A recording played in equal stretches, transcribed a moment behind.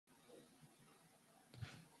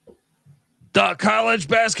The college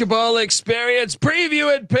basketball experience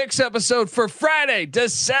preview and picks episode for Friday,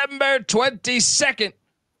 December 22nd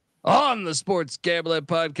on the Sports Gambling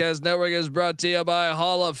Podcast Network is brought to you by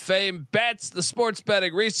Hall of Fame Bets, the sports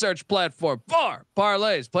betting research platform for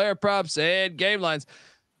parlays, player props, and game lines.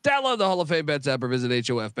 Download the Hall of Fame Bets app or visit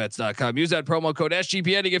HOFBets.com. Use that promo code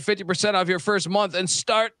SGPN to get 50% off your first month and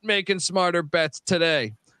start making smarter bets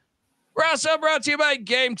today. We're also brought to you by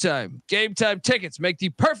Game Time. Game Time tickets make the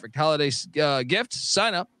perfect holiday gift.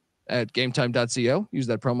 Sign up at gametime.co. Use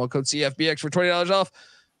that promo code CFBX for $20 off.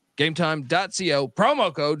 Gametime.co,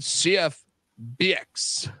 promo code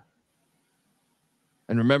CFBX.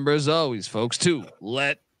 And remember, as always, folks, to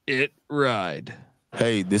let it ride.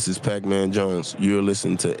 Hey, this is Pac-Man Jones. You're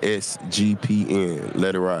listening to SGPN.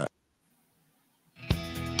 Let it ride.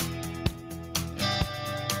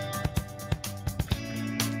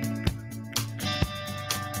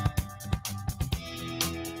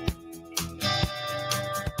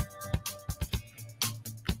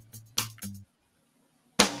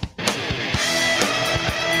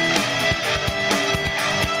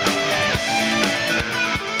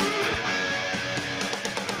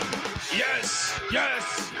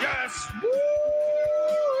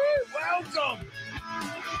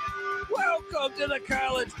 Welcome to the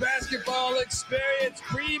college basketball experience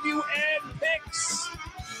preview and picks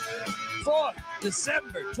for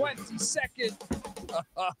December 22nd.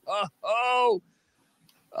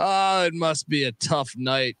 It must be a tough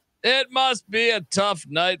night. It must be a tough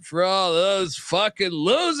night for all those fucking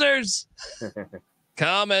losers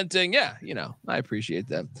commenting. Yeah, you know, I appreciate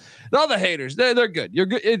them. And all the haters, they're good. You're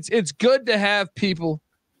good. It's good to have people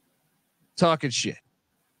talking shit.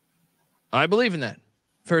 I believe in that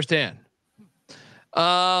firsthand.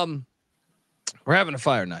 We're having a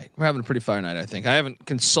fire night. We're having a pretty fire night, I think. I haven't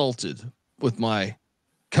consulted with my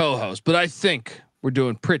co-host, but I think we're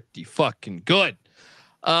doing pretty fucking good.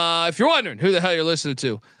 If you're wondering who the hell you're listening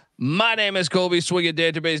to, my name is Colby Swinging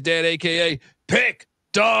Database Dan, aka Pick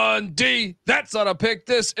Dundee. That's not a pick.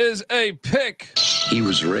 This is a pick. He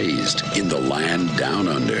was raised in the land down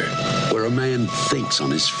under, where a man thinks on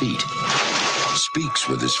his feet, speaks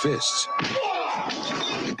with his fists,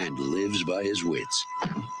 and lives by his wits.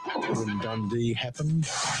 When Dundee happened,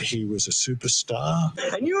 he was a superstar.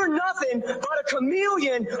 And you're nothing but a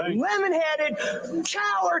chameleon, lemon-headed,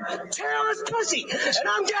 coward, tailless pussy. And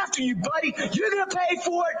I'm after you, buddy. You're going to pay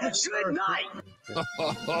for it. Good night.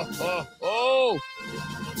 Oh,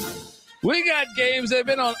 we got games that have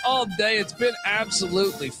been on all day. It's been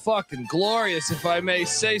absolutely fucking glorious, if I may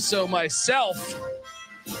say so myself.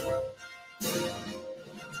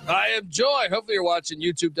 I am Joy. Hopefully you're watching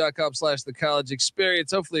youtube.com/the college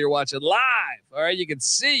experience. Hopefully you're watching live. All right. You can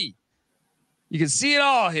see it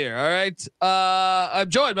all here. All right. I'm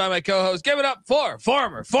joined by my co-host. Give it up for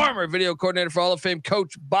former video coordinator for Hall of Fame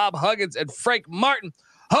coach Bob Huggins and Frank Martin,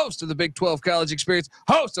 host of the Big 12 College Experience,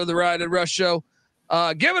 host of the Ryan and Rush Show.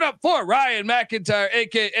 Give it up for Ryan McIntyre,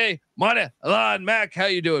 aka Money Lon Mac. How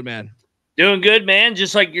you doing, man? Doing good, man.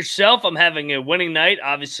 Just like yourself, I'm having a winning night.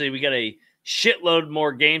 Obviously, we got a shitload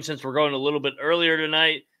more games since we're going a little bit earlier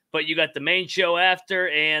tonight, but you got the main show after,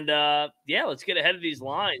 and yeah, let's get ahead of these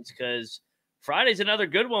lines because Friday's another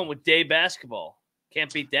good one with day basketball.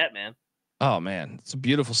 Can't beat that, man. Oh man, it's a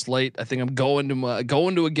beautiful slate. I think I'm going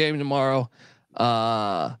to a game tomorrow.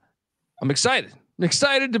 I'm excited. I'm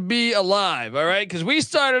excited to be alive. All right, because we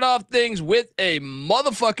started off things with a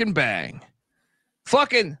motherfucking bang.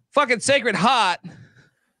 Fucking Sacred Hot.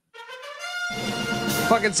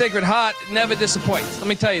 Fucking Sacred Hot never disappoints. Let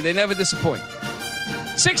me tell you, they never disappoint.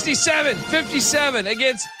 67-57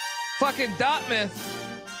 against fucking Dartmouth.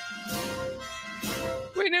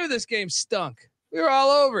 We knew this game stunk. We were all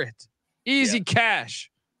over it. Easy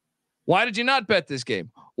cash. Why did you not bet this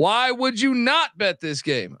game? Why would you not bet this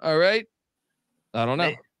game? All right. I don't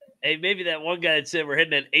know. Hey, maybe that one guy that said we're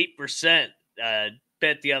hitting at 8%,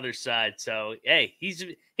 bet the other side. So, hey, he's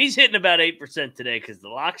hitting about 8% today because the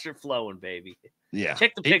locks are flowing, baby. Yeah.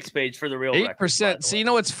 Check the picks page for the real 8%. So you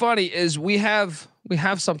know what's funny is we have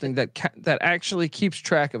something that actually keeps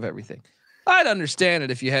track of everything. I'd understand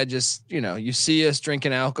it if you had just, you see us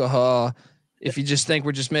drinking alcohol. If you just think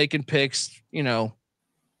we're just making picks,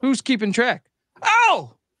 who's keeping track?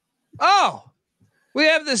 Oh, we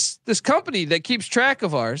have this company that keeps track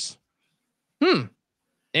of ours.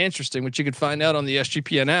 Interesting, which you can find out on the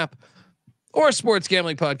SGPN app or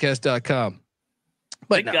sportsgamblingpodcast.com.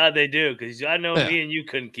 Thank God they do, because I know me and you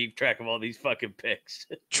couldn't keep track of all these fucking picks.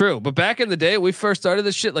 True, but back in the day, we first started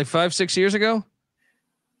this shit like 5-6 years ago.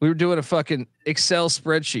 We were doing a fucking Excel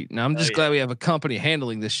spreadsheet. Now I'm just glad we have a company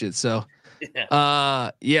handling this shit. So,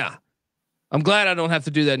 yeah. I'm glad I don't have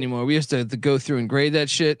to do that anymore. We used to go through and grade that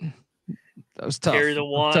shit. That was tough. Carry the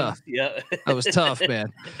one. Tough. Yeah. That was tough,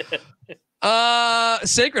 man.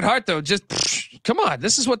 Sacred Heart though, just come on.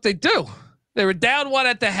 This is what they do. They were down 1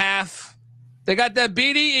 at the half. They got that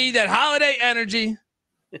BDE, that holiday energy,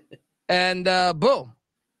 and boom,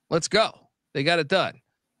 let's go. They got it done.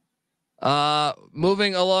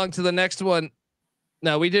 Moving along to the next one.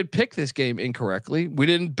 Now, we did pick this game incorrectly. We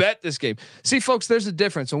didn't bet this game. See, folks, there's a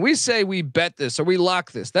difference. When we say we bet this or we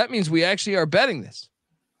lock this, that means we actually are betting this.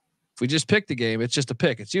 If we just pick the game, it's just a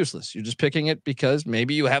pick. It's useless. You're just picking it because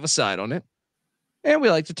maybe you have a side on it. And we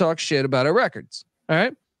like to talk shit about our records. All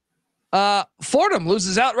right. Fordham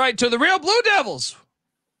loses outright to the real Blue Devils.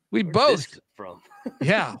 We both. From?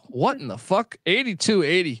 Yeah. What in the fuck?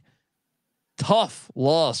 82-80. Tough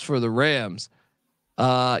loss for the Rams.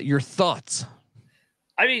 Your thoughts?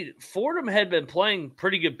 I mean, Fordham had been playing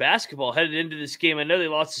pretty good basketball headed into this game. I know they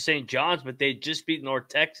lost to St. John's, but they just beat North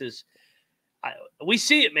Texas. We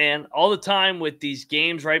see it, man, all the time with these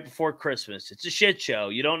games right before Christmas. It's a shit show.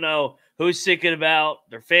 You don't know who's thinking about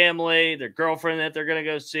their family, their girlfriend that they're going to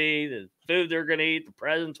go see, the food they're going to eat, the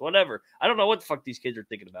presents, whatever. I don't know what the fuck these kids are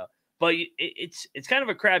thinking about. But it's kind of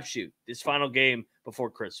a crapshoot, this final game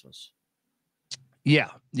before Christmas.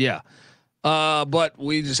 Yeah. But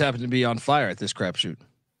we just happen to be on fire at this crapshoot.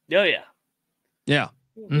 Oh yeah. Yeah.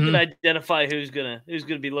 We can identify who's gonna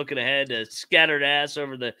be looking ahead to scattered ass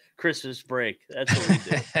over the Christmas break. That's what we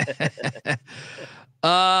do.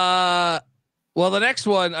 Well, the next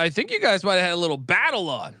one, I think you guys might have had a little battle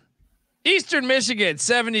on. Eastern Michigan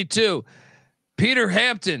 72, Peter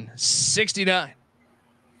Hampton 69.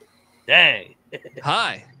 Dang.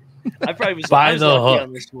 Hi. I probably was lucky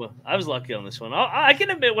on this one. I was lucky on this one. I can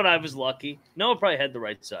admit when I was lucky. Noah probably had the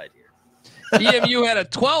right side here. EMU had a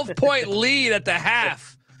 12-point lead at the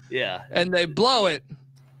half. Yeah. And they blow it.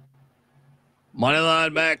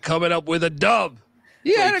 Moneyline Mac coming up with a dub.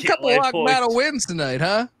 You had a couple of battle wins tonight,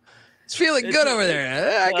 huh? It's feeling good over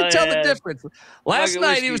there. I can tell the difference. Last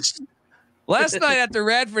night after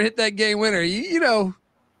Radford hit that game winner, you know,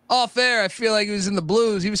 off air, I feel like he was in the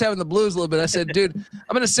blues. He was having the blues a little bit. I said, dude,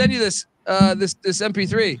 I'm going to send you this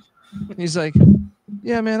MP3. And he's like,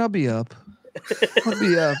 yeah, man, I'll be up. I'll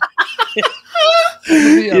be up.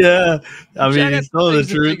 Yeah. I mean, it's all the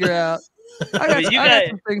truth. I got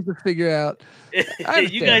some things to figure out.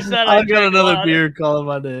 You guys thought I got another beer calling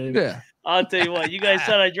my name. Yeah. I'll tell you what, you guys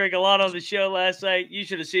thought I drank a lot on the show last night. You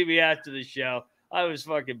should have seen me after the show. I was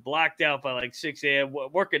fucking blacked out by like 6 a.m.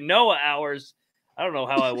 working Noah hours. I don't know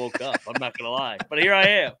how I woke up. I'm not going to lie. But here I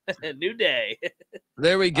am. New day.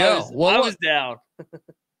 There we go. I was down.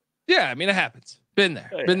 Yeah, I mean, it happens. Been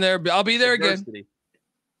there. Oh, yeah. Been there. I'll be there again.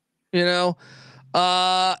 You know,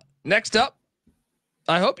 next up,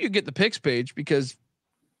 I hope you get the picks page because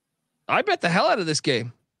I bet the hell out of this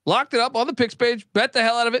game. Locked it up on the picks page. Bet the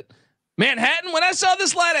hell out of it. Manhattan, when I saw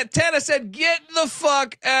this line at 10, I said, get the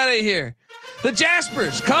fuck out of here. The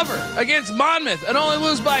Jaspers cover against Monmouth and only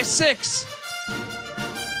lose by 6.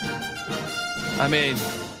 I mean,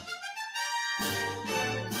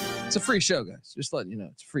 it's a free show, guys. Just letting you know,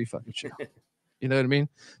 it's a free fucking show. You know what I mean?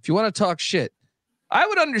 If you want to talk shit, I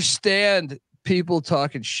would understand people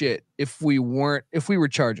talking shit if we were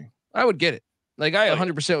charging. I would get it. Like I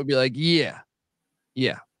 100% would be like, yeah.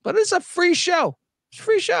 But it's a free show. It's a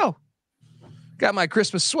free show. Got my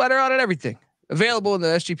Christmas sweater on and everything. Available in the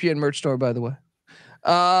SGPN merch store, by the way.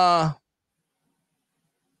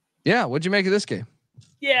 Yeah, what'd you make of this game?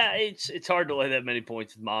 Yeah, it's hard to lay that many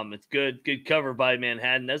points with Mom. It's good cover by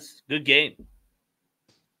Manhattan. That's a good game.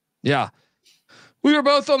 Yeah. We were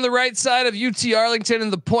both on the right side of UT Arlington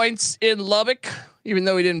and the points in Lubbock, even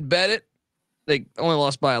though we didn't bet it. They only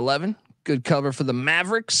lost by 11. Good cover for the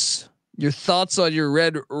Mavericks. Your thoughts on your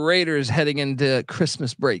Red Raiders heading into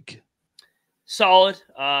Christmas break? Solid.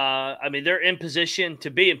 I mean, they're in position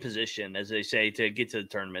to be in position, as they say, to get to the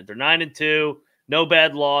tournament. They're 9-2, no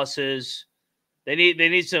bad losses. They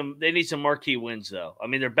need some marquee wins though. I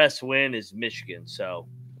mean, their best win is Michigan, so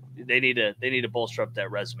they need to bolster up that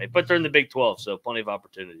resume. But they're in the Big 12, so plenty of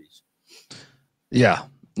opportunities. Yeah.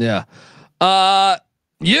 I'm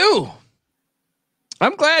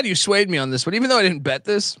glad you swayed me on this one, even though I didn't bet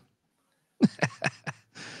this.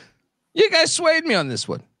 You guys swayed me on this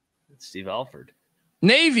one. Steve Alford.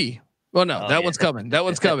 Navy. Well, no, one's coming. That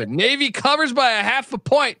one's coming. Navy covers by a half a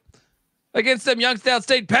point against them Youngstown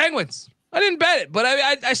State Penguins. I didn't bet it, but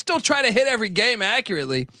I still try to hit every game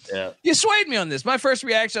accurately. Yeah. You swayed me on this. My first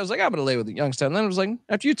reaction, I was like, I'm going to lay with the Youngstown. And then I was like,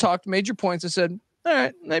 after you talked, made your points, I said, all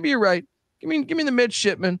right, maybe you're right. Give me the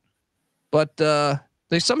midshipman. But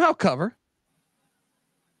they somehow cover.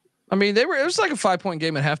 I mean, it was like a 5-point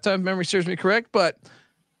game at halftime, if memory serves me correct, but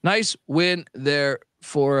nice win there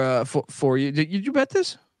for you. Did you bet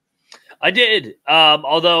this? I did.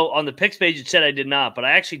 Although on the picks page it said I did not, but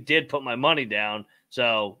I actually did put my money down.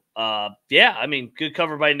 So yeah, I mean, good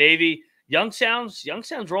cover by Navy. Young sounds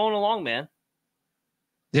rolling along, man.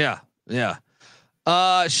 Yeah.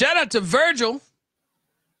 Shout out to Virgil.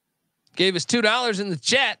 Gave us $2 in the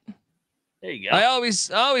chat. There you go. I always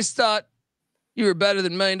thought you were better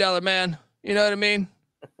than $1 Million Man. You know what I mean?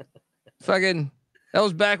 Fucking, that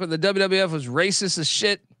was back when the WWF was racist as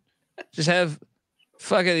shit. Just have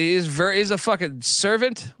fucking, he's a fucking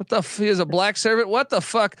servant. What the he is a black servant? What the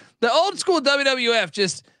fuck? The old school WWF,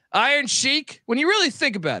 just Iron Sheik. When you really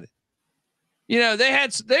think about it, you know, they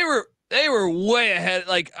were way ahead.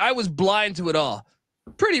 Like, I was blind to it all.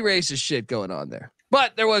 Pretty racist shit going on there.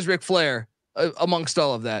 But there was Ric Flair amongst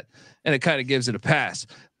all of that, and it kind of gives it a pass.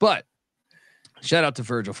 But shout out to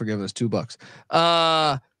Virgil for giving us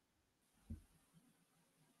 $2.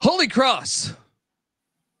 Holy Cross.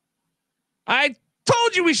 I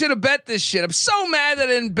told you we should have bet this shit. I'm so mad that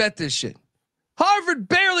I didn't bet this shit. Harvard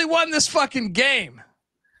barely won this fucking game.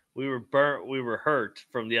 We were burnt. We were hurt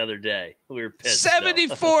from the other day. We were pissed.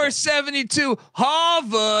 74-72.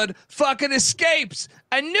 Harvard fucking escapes.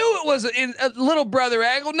 I knew it was a little brother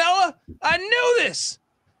angle. Noah, I knew this.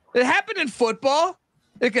 It happened in football.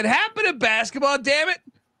 It could happen in basketball. Damn it.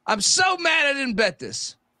 I'm so mad I didn't bet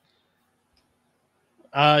this.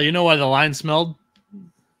 You know why the line smelled?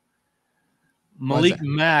 Malik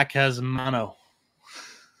Mack has mono.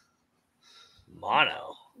 Mono.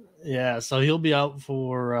 Yeah, so he'll be out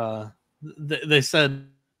for. They said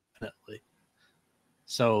definitely.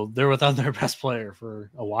 So they're without their best player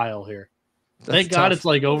for a while here. Thank God it's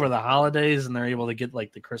like over the holidays and they're able to get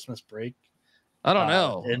like the Christmas break. I don't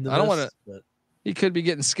know. I don't want to. He could be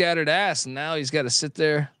getting scattered ass, and now he's got to sit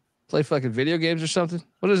there, play fucking video games or something.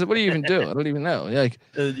 What is it? What do you even do? I don't even know. Like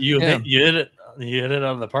you hit it. You hit it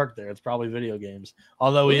out of the park there. It's probably video games.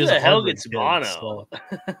 Although who he is the a hell Harvard gets kid, mono? so.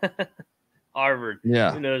 Harvard.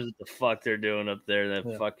 Yeah. Who knows what the fuck they're doing up there?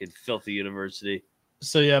 That fucking filthy university.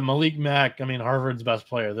 So yeah, Malik Mack. I mean, Harvard's best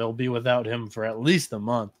player. They'll be without him for at least a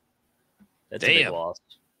month. That's a big loss.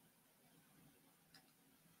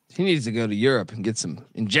 He needs to go to Europe and get some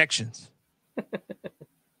injections.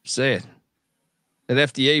 Say it.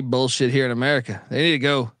 That FDA bullshit here in America. They need to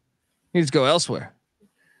go. He needs to go elsewhere.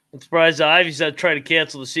 I'm surprised the Ivy's not trying to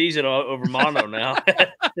cancel the season over mono now.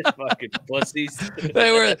 Fucking pussies.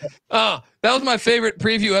 They were. Oh, that was my favorite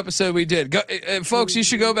preview episode we did. Go, folks, you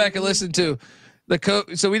should go back and listen to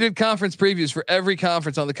so we did conference previews for every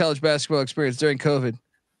conference on the college basketball experience during COVID.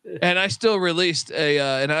 And I still released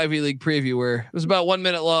an Ivy League preview where it was about 1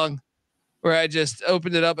 minute long, where I just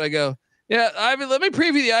opened it up and I go, yeah, Ivy, let me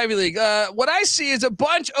preview the Ivy League. What I see is a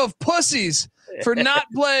bunch of pussies for not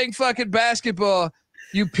playing fucking basketball,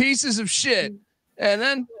 you pieces of shit. And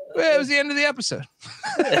then it was the end of the episode.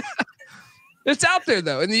 It's out there,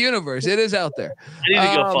 though, in the universe. It is out there. I need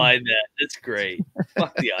to go find that. That's great.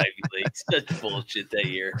 Fuck the Ivy League. Such bullshit that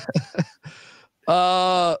year.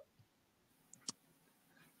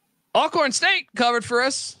 Alcorn State covered for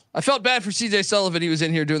us. I felt bad for CJ Sullivan. He was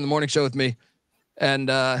in here doing the morning show with me.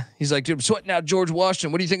 And he's like, dude, I'm sweating out George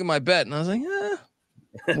Washington. What do you think of my bet? And I was like,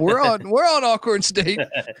 we're on Alcorn State.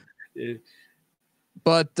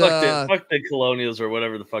 But fuck the Colonials or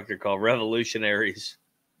whatever the fuck they're called, revolutionaries.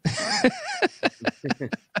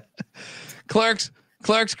 Clark's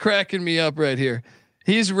cracking me up right here.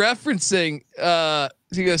 He's referencing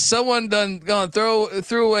he goes, someone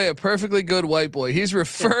threw away a perfectly good white boy. He's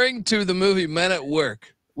referring to the movie Men at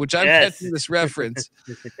Work, which I'm catching this reference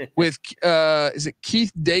with is it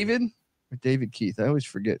Keith David or David Keith? I always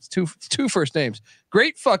forget. It's two first names.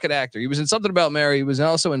 Great fucking actor. He was in Something About Mary. He was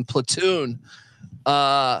also in Platoon.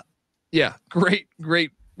 Yeah, great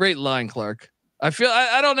line, Clark. I feel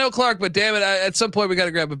I don't know Clark, but damn it, at some point we got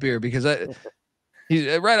to grab a beer because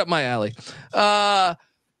he's right up my alley.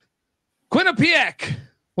 Quinnipiac.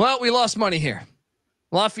 Well, we lost money here.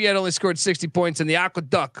 Lafayette only scored 60 points, and the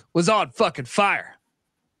Aqueduct was on fucking fire.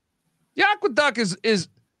 The Aqueduct is.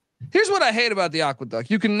 Here's what I hate about the Aqueduct.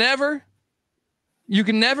 You can never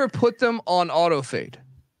put them on auto fade.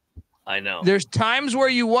 I know. There's times where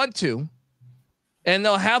you want to, and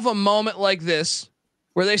they'll have a moment like this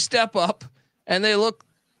where they step up and they look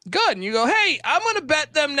good, and you go, "Hey, I'm going to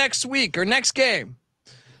bet them next week or next game."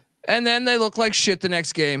 And then they look like shit the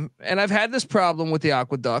next game. And I've had this problem with the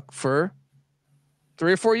Aqueduct for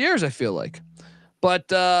 3 or 4 years, I feel like.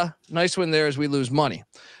 But nice win there as we lose money.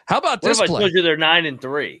 How about this play? play? I told you they're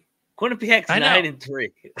 9-3. Quinnipiac's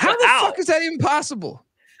 9-3. How the fuck is that even possible?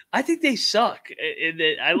 I think they suck.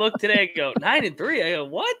 I look today and go 9-3. I go,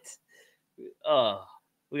 what?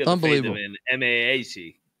 We got to fade them in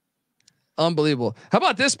MAAC. Unbelievable. How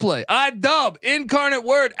about this play? I-dub, incarnate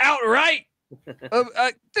word, outright. We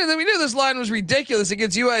knew this line was ridiculous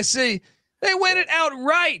against USC. They win it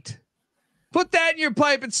outright. Put that in your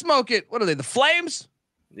pipe and smoke it. What are they, the Flames?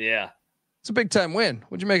 Yeah. It's a big-time win.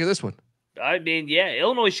 What'd you make of this one? I mean, yeah,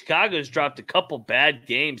 Illinois Chicago's dropped a couple bad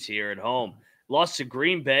games here at home. Lost to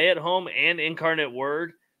Green Bay at home and Incarnate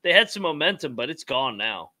Word. They had some momentum, but it's gone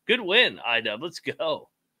now. Good win, IW. Let's go.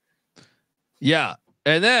 Yeah.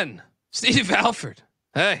 And then Steve Alford.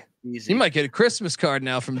 Hey, Easy. You might get a Christmas card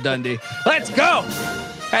now from Dundee. Let's go.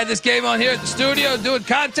 Had this game on here at the studio doing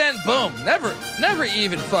content. Boom. Never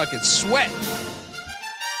even fucking sweat.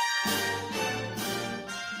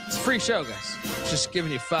 It's a free show, guys. Just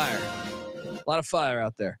giving you fire. A lot of fire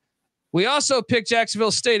out there. We also picked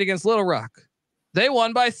Jacksonville State against Little Rock. They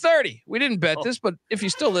won by 30. We didn't bet this, but if you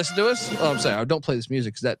still listen to us, I'm sorry, don't play this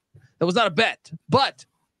music because that was not a bet. But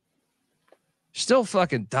still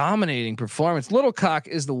fucking dominating performance. Little Cock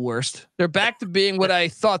is the worst. They're back to being what I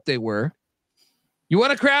thought they were. You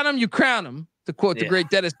want to crown them, you crown them. To quote the great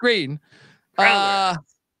Dennis Green. That's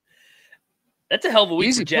a hell of a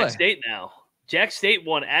week for Jack play. State now. Jack State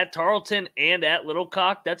won at Tarleton and at Little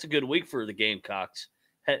Cock. That's a good week for the Gamecocks.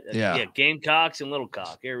 Yeah, Gamecocks and Little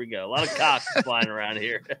Cock. Here we go. A lot of cocks flying around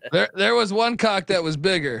here. There was one cock that was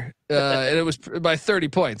bigger, and it was by 30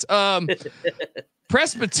 points.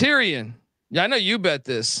 Presbyterian. Yeah, I know you bet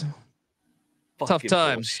this. Tough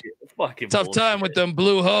times. Tough time with them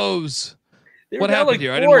blue hose. What happened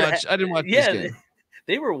here? I didn't watch this game.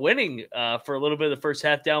 They were winning for a little bit of the first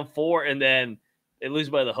half, down 4, and then they lose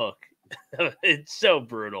by the hook. It's so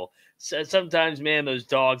brutal. So sometimes, man, those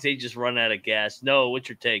dogs, they just run out of gas. No, what's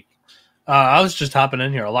your take? I was just hopping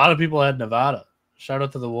in here. A lot of people had Nevada. Shout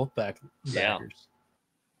out to the Wolfpack. Yeah,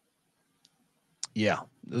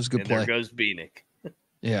 it was a good play. There goes Bieniek.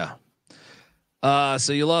 Yeah.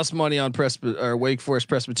 So you lost money on Wake Forest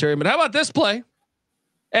Presbyterian, but how about this play?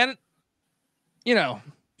 And you know,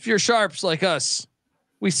 if you're sharps like us,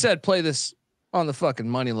 we said play this on the fucking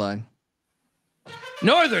money line.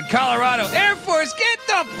 Northern Colorado Air Force, get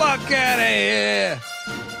the fuck out of here.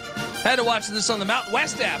 Had to watch this on the Mountain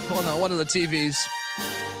West app on one of the TVs.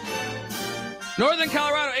 Northern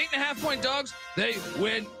Colorado, 8.5-point dogs. They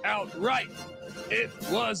win outright. It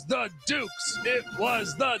was the Dukes. It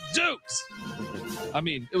was the Dukes. I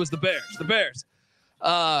mean, it was the Bears. The Bears.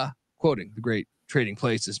 Quoting the great Trading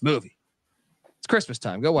Places movie. It's Christmas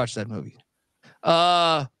time. Go watch that movie.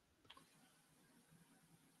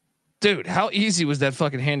 Dude, how easy was that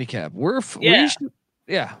fucking handicap? You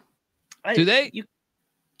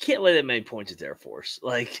can't lay that many points at Air Force.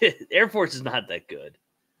 Like, Air Force is not that good.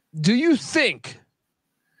 Do you think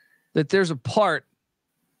that there's a part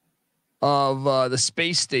of the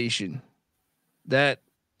space station that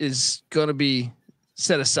is going to be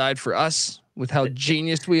set aside for us with how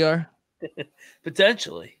genius we are?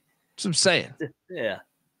 Potentially. That's what I'm saying. Yeah.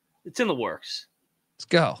 It's in the works. Let's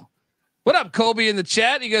go. What up, Colby in the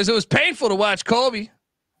chat? He goes, it was painful to watch Colby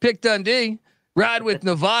pick Dundee, ride with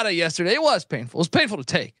Nevada yesterday. It was painful. It was painful to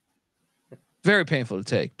take. Very painful to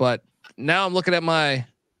take. But now I'm looking at my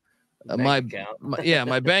bank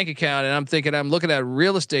account, and I'm thinking I'm looking at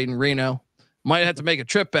real estate in Reno. Might have to make a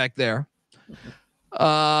trip back there.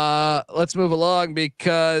 Let's move along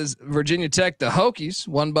because Virginia Tech, the Hokies,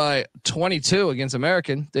 won by 22 against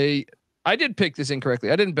American. I did pick this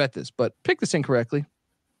incorrectly. I didn't bet this, but pick this incorrectly.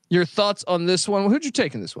 Your thoughts on this one? Who'd you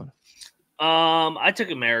take in this one? I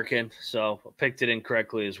took American, so I picked it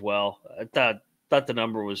incorrectly as well. I thought the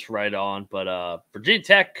number was right on, but Virginia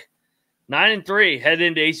Tech 9-3 head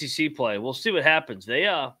into ACC play. We'll see what happens. They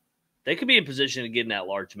could be in position to get in that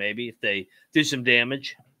large maybe if they do some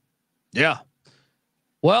damage. Yeah.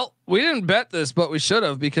 Well, we didn't bet this, but we should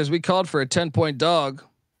have because we called for a 10-point dog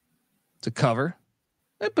to cover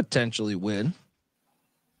and potentially win.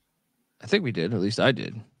 I think we did. At least I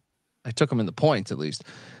did. I took them in the points at least.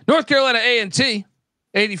 North Carolina A&T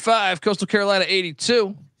 85, Coastal Carolina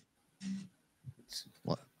 82.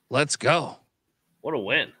 Let's go. What a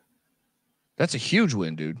win. That's a huge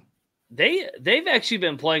win, dude. They've actually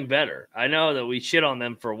been playing better. I know that we shit on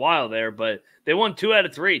them for a while there, but they won 2 out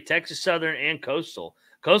of 3, Texas Southern and Coastal.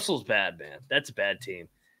 Coastal's bad, man. That's a bad team.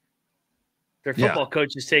 Their football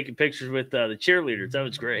coach is taking pictures with the cheerleaders. That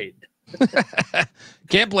was great.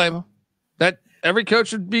 Can't blame them. That every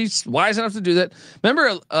coach would be wise enough to do that.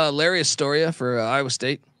 Remember Larry Astoria for Iowa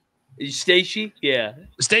State? Stacey? Yeah.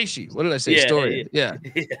 Stacey. What did I say? Astoria. Yeah.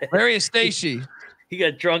 Larry Stacey. He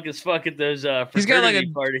got drunk as fuck at those he's got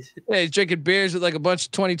like parties. Yeah, he's drinking beers with like a bunch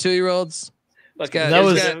of 22-year-olds. That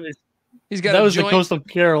was the Coastal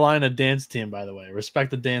Carolina dance team, by the way. Respect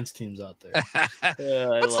the dance teams out there.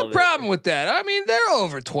 What's the problem with that? I mean, they're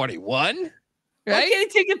over 21. Right? Why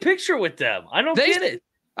can't he take a picture with them? I don't get it.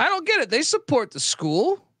 I don't get it. They support the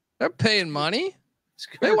school. They're paying money.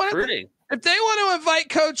 If they want to invite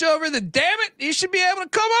Coach over, then damn it, he should be able to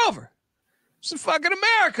come over. It's in fucking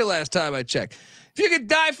America last time I checked. If you could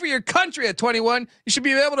die for your country at 21, you should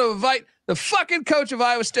be able to invite the fucking coach of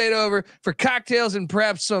Iowa State over for cocktails and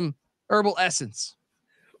perhaps some herbal essence.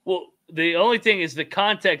 Well, the only thing is the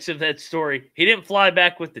context of that story. He didn't fly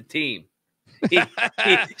back with the team.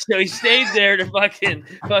 So he stayed there to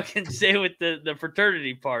fucking stay with the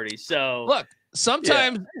fraternity party. So look,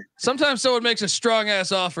 sometimes someone makes a strong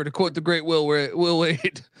ass offer, to quote the great Will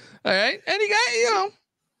Wade. All right, and he got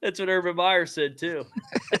That's what Urban Meyer said too.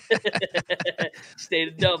 Stayed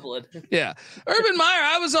in Dublin. Yeah, Urban Meyer,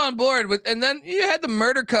 I was on board with, and then you had the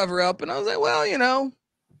murder cover up, and I was like, well,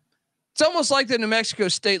 it's almost like the New Mexico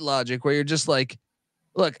State logic, where you're just like,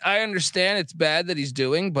 look, I understand it's bad that he's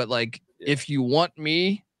doing, but like, if you want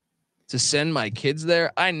me to send my kids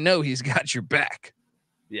there, I know he's got your back.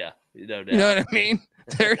 Yeah, no doubt. You know what I mean?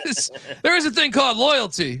 There is a thing called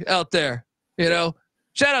loyalty out there. Shout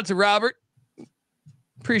out to Robert.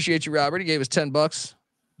 Appreciate you, Robert. He gave us $10.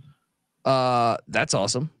 That's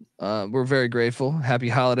awesome. We're very grateful. Happy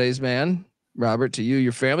holidays, man. Robert, to you,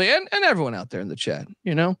 your family, and everyone out there in the chat.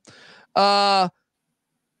 We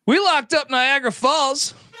locked up Niagara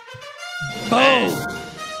Falls. Boom.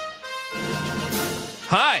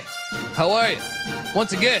 Hi, how are you?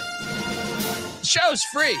 Once again, the show's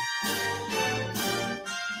free.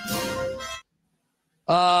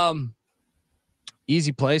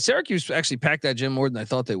 Easy play. Syracuse actually packed that gym more than I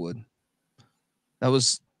thought they would. That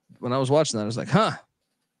was when I was watching that. I was like, huh.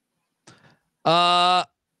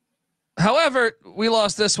 However, we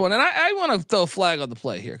lost this one, and I want to throw a flag on the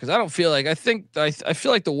play here because I don't feel like I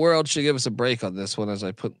feel like the world should give us a break on this one as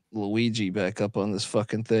I put Luigi back up on this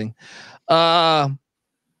fucking thing.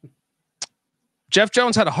 Jeff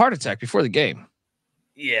Jones had a heart attack before the game.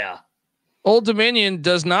 Yeah. Old Dominion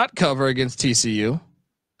does not cover against TCU.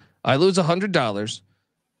 I lose $100,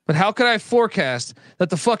 but how could I forecast that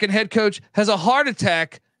the fucking head coach has a heart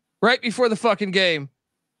attack right before the fucking game?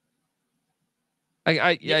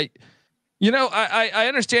 I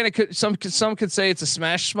understand it could, some could say it's a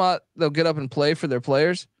smash spot. They'll get up and play for their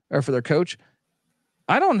players or for their coach.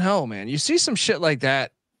 I don't know, man. You see some shit like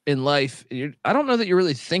that in life. I don't know that you're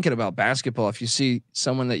really thinking about basketball if you see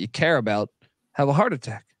someone that you care about have a heart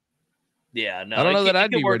attack. Yeah, no, I don't know that I'd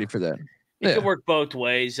be ready for that. It could work both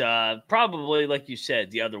ways. Probably, like you said,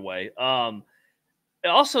 the other way.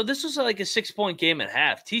 Also, this was like a 6-point game at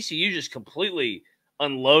half. TCU just completely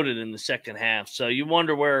unloaded in the second half. So you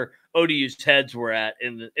wonder where ODU's heads were at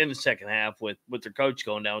in the second half with their coach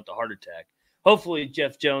going down with the heart attack. Hopefully,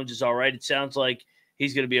 Jeff Jones is all right. It sounds like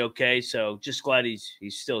he's going to be okay. So just glad he's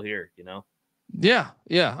still here. Yeah.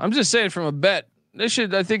 I'm just saying from a bet. I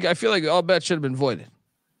feel like all bets should have been voided.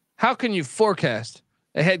 How can you forecast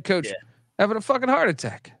a head coach having a fucking heart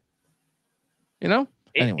attack? Anyway.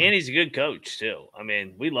 And he's a good coach too. I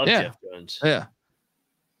mean, we love Jeff Jones. Yeah.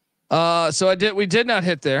 So we did not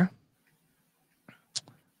hit there.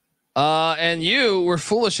 And you were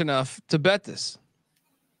foolish enough to bet this.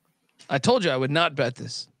 I told you I would not bet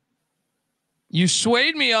this. You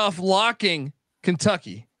swayed me off locking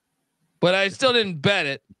Kentucky, but I still didn't bet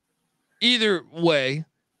it either way.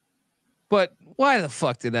 But why the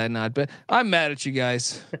fuck did I not bet? I'm mad at you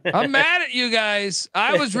guys. I'm mad at you guys.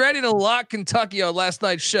 I was ready to lock Kentucky on last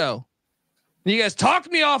night's show. You guys talked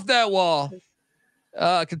me off that wall.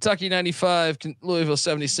 Kentucky 95, Louisville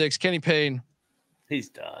 76. Kenny Payne. He's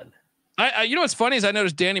done. You know what's funny is I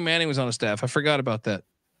noticed Danny Manning was on the staff. I forgot about that.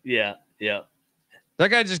 Yeah. That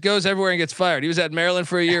guy just goes everywhere and gets fired. He was at Maryland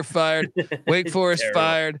for a year, fired. Wake Forest,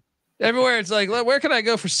 fired. Everywhere it's like, where can I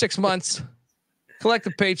go for 6 months, collect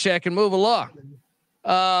a paycheck, and move along?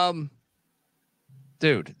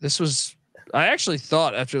 Dude, this was. I actually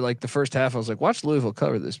thought after like the first half, I was like, watch Louisville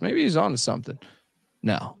cover this. Maybe he's on to something.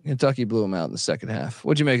 No, Kentucky blew him out in the second half.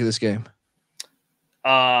 What'd you make of this game?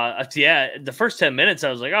 The first 10 minutes, I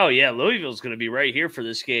was like, oh yeah, Louisville's going to be right here for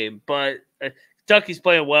this game. But Kentucky's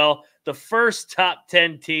playing well. The first top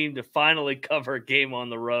 10 team to finally cover a game on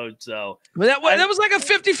the road. So that was like a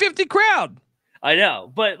 50-50 crowd. I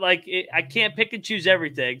know, but like I can't pick and choose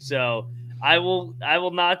everything. So I will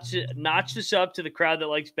notch this up to the crowd that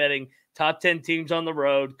likes betting. Top 10 teams on the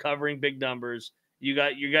road covering big numbers. You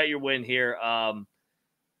got your win here.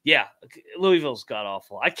 Yeah, Louisville's god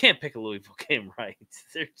awful. I can't pick a Louisville game right.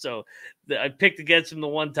 I picked against them the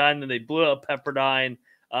one time, then they blew up Pepperdine.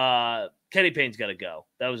 Kenny Payne's got to go.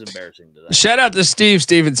 That was embarrassing to them. Shout out to Steve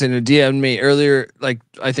Stevenson, who DM'd me earlier, like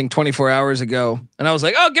I think 24 hours ago, and I was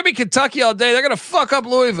like, "Oh, give me Kentucky all day. They're gonna fuck up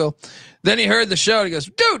Louisville." Then he heard the show and he goes,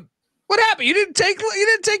 "Dude, what happened? You didn't take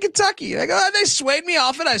Kentucky." And I go, "Oh, they swayed me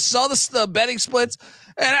off it. I saw the betting splits,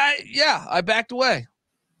 and I backed away.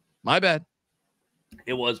 My bad."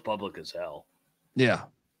 It was public as hell. Yeah.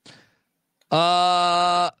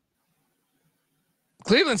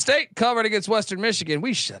 Cleveland State covered against Western Michigan.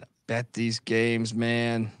 We should have bet these games,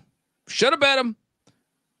 man. Should have bet them.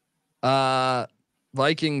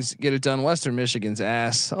 Vikings get it done. Western Michigan's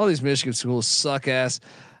ass. All these Michigan schools suck ass.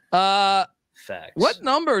 Facts. What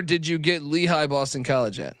number did you get Lehigh Boston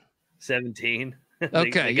College at? 17.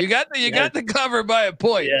 Okay, you got the cover by a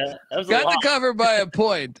point. Yeah, that was got the cover by a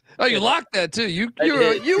point. Oh, you locked that too. You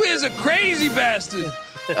is a crazy bastard.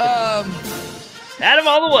 Had him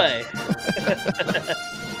all the way.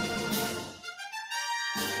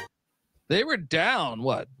 They were down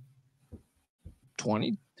what?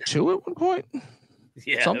 22 at one point.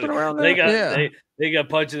 Yeah, something around there. They got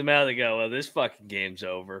punched in the mouth. They go, "Well, this fucking game's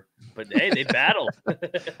over." But hey, they battled.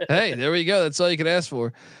 Hey, there we go. That's all you could ask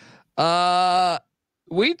for.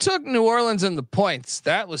 We took New Orleans in the points.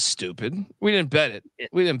 That was stupid. We didn't bet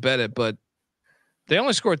it. But they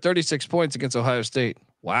only scored 36 points against Ohio State.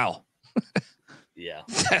 Wow. Yeah.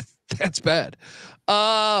 That's bad.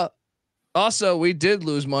 Also, we did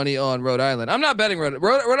lose money on Rhode Island. I'm not betting Rhode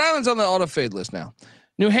Island's on the auto fade list now.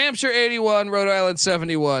 New Hampshire 81, Rhode Island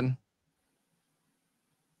 71.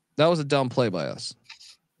 That was a dumb play by us.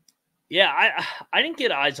 Yeah, I didn't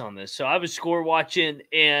get eyes on this. So I was score watching,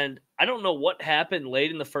 and I don't know what happened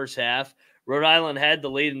late in the first half. Rhode Island had the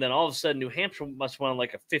lead, and then all of a sudden New Hampshire must have won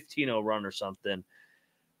like a 15-0 run or something.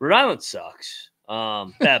 Rhode Island sucks.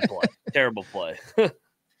 Bad play. Terrible play.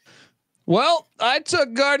 Well, I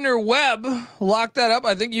took Gardner Webb, locked that up.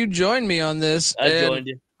 I think you joined me on this. I joined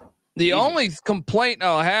you. The only complaint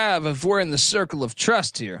I'll have, if we're in the circle of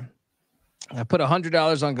trust here, I put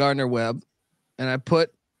 $100 on Gardner Webb, and I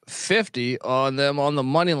put 50 on them on the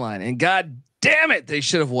money line. And God damn it, they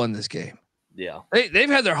should have won this game. Yeah. They've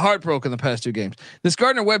had their heart broken the past two games. This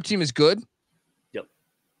Gardner Webb team is good. Yep.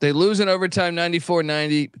 They lose in overtime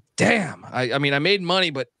 94-90. Damn. I mean, I made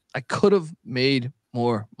money, but I could have made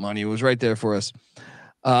more money. It was right there for us.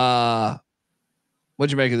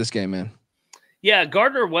 What'd you make of this game, man? Yeah,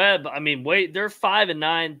 Gardner Webb. I mean, they're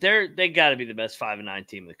 5-9. They got to be the best 5-9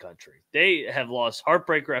 team in the country. They have lost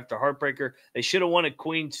heartbreaker after heartbreaker. They should have won at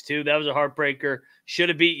Queens too. That was a heartbreaker. Should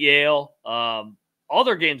have beat Yale. All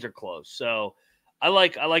their games are close. So I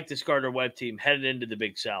like this Gardner Webb team headed into the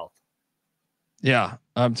Big South. Yeah,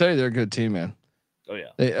 I'm telling you, they're a good team, man. Oh yeah,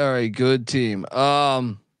 they are a good team.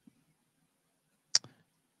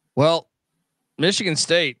 Well, Michigan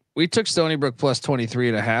State. We took Stony Brook plus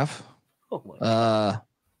 23.5. Oh my God.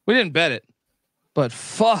 We didn't bet it, but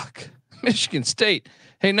fuck Michigan State.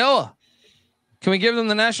 Hey Noah, can we give them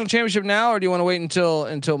the national championship now, or do you want to wait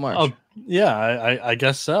until March? Oh yeah, I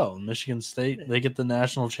guess so. Michigan State, they get the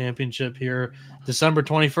national championship here, December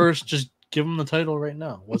 21st. Just give them the title right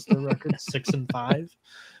now. What's their record? 6-5.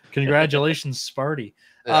 Congratulations, Sparty.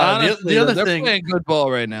 Honestly, the other they're thing, playing good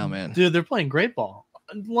ball right now, man. Dude, they're playing great ball.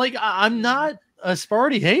 Like I'm not a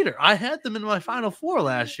Sparty hater. I had them in my Final Four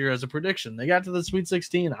last year as a prediction. They got to the Sweet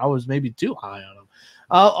 16. I was maybe too high on them.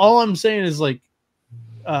 All I'm saying is, like,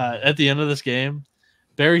 at the end of this game,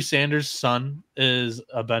 Barry Sanders' son is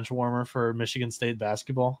a bench warmer for Michigan State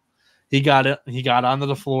basketball. He got onto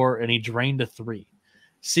the floor and he drained a three.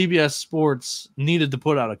 CBS Sports needed to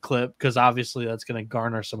put out a clip because obviously that's going to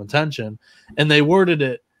garner some attention. And they worded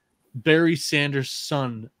it, Barry Sanders'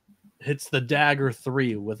 son hits the dagger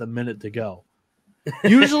three with a minute to go.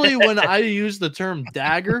 Usually when I use the term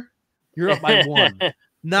dagger, you're up by 1,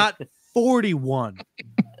 not 41.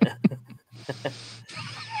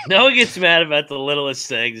 No one gets mad about the littlest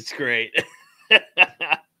things. It's great.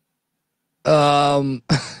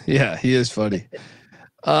 Yeah, he is funny.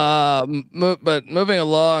 But moving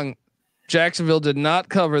along, Jacksonville did not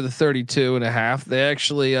cover the 32.5. They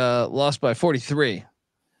actually lost by 43.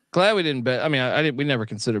 Glad we didn't bet. I mean, we never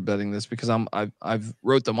considered betting this because I've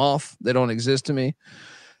wrote them off. They don't exist to me.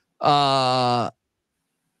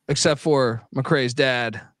 Except for McCrae's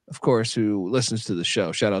dad, of course, who listens to the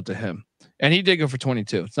show. Shout out to him. And he did go for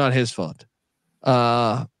 22. It's not his fault.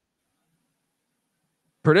 Purdue,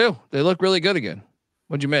 they look really good again.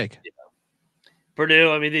 What'd you make? Yeah.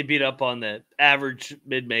 Purdue, I mean, they beat up on the average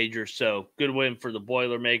mid-major, so good win for the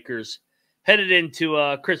Boilermakers. Headed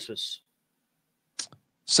into Christmas.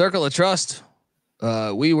 Circle of Trust.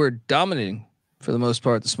 We were dominating for the most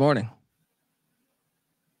part this morning.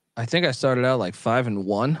 I think I started out like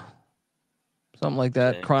 5-1, something like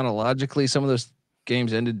that. Okay. Chronologically, some of those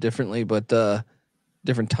games ended differently, but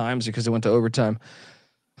different times because they went to overtime.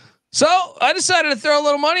 So I decided to throw a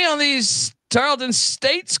little money on these Tarleton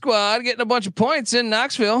State squad getting a bunch of points in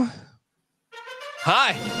Knoxville.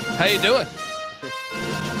 Hi, how you doing?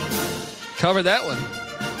 Covered that one.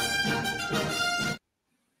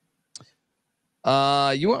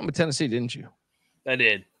 You went with Tennessee, didn't you? I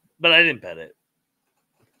did, but I didn't bet it.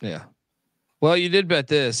 Yeah. Well, you did bet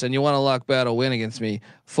this, and you want to lock battle win against me.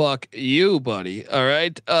 Fuck you, buddy. All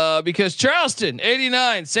right. Because Charleston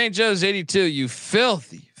 89, St. Joe's 82. You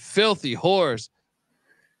filthy whores.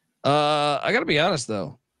 I gotta be honest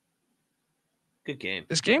though. Good game.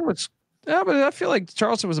 This game was. Yeah, but I feel like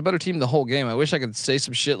Charleston was a better team the whole game. I wish I could say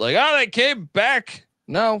some shit like, "Oh, they came back."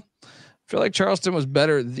 No, I feel like Charleston was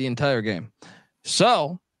better the entire game.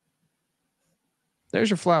 So there's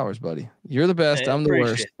your flowers, buddy. You're the best. I'm the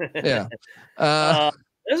worst. Yeah.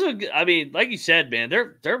 This was, I mean, like you said, man,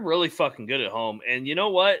 they're really fucking good at home. And you know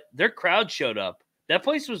what? Their crowd showed up. That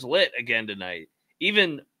place was lit again tonight,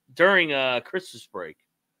 even during Christmas break.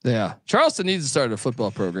 Yeah. Charleston needs to start a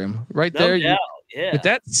football program right No there. doubt. Yeah. With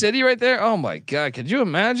that city right there. Oh my God. Could you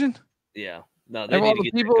imagine? Yeah. No, they need to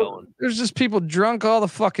get that going. There's just people drunk all the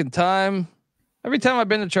fucking time. Every time I've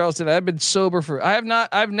been to Charleston, I've been sober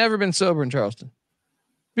I've never been sober in Charleston.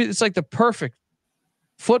 It's like the perfect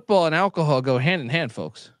football and alcohol go hand in hand,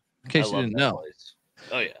 folks. In case you didn't know. Place.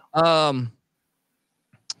 Oh yeah.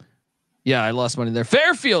 Yeah, I lost money there.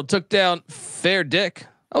 Fairfield took down Fair Dick.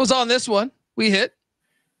 I was on this one. We hit.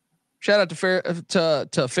 Shout out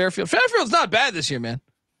to Fairfield. Fairfield's not bad this year, man.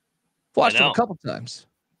 Watched them a couple times.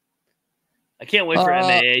 I can't wait for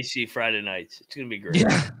MAAC Friday nights. It's gonna be great.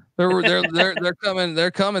 Yeah, they're coming. They're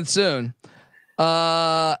coming soon.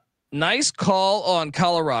 Nice call on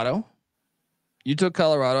Colorado. You took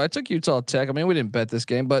Colorado. I took Utah Tech. I mean, we didn't bet this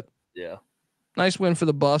game, but yeah, nice win for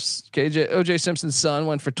the Buffs. OJ Simpson's son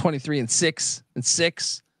went for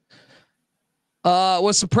 23-6.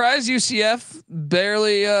 Was surprised UCF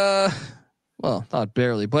barely. Well, not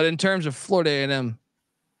barely, but in terms of Florida A&M,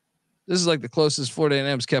 this is like the closest Florida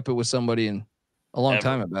A&M's kept it with somebody in a long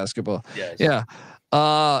time at basketball. Yes. Yeah.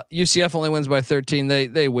 UCF only wins by 13.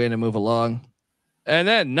 They win and move along. And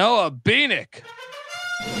then Noah Bieniek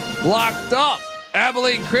locked up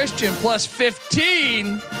Abilene Christian plus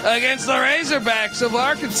 15 against the Razorbacks of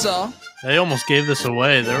Arkansas. They almost gave this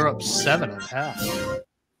away. They were up 7.5.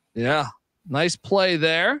 Yeah. Nice play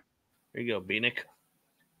there. There you go, Bieniek.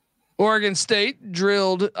 Oregon State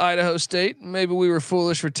drilled Idaho State. Maybe we were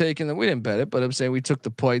foolish for taking them. We didn't bet it, but I'm saying we took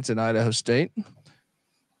the points in Idaho State.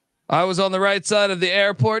 I was on the right side of the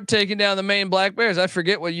airport taking down the Maine Black Bears. I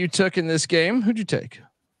forget what you took in this game. Who'd you take?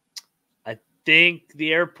 I think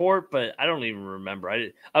the airport, but I don't even remember.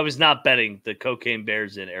 I was not betting the Cocaine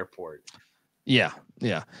Bears in airport. Yeah.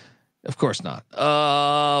 Of course not.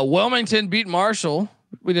 Wilmington beat Marshall.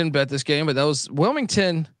 We didn't bet this game, but that was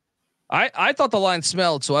Wilmington. I thought the line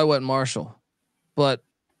smelled, so I went Marshall. But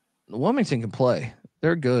Wilmington can play.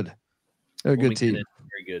 They're good. They're a good team.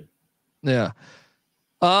 Very good. Yeah.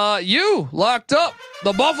 You locked up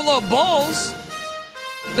the Buffalo Bulls.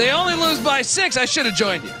 They only lose by 6. I should have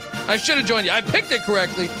joined you. I picked it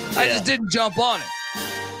correctly. Yeah. I just didn't jump on it.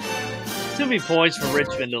 Too many points for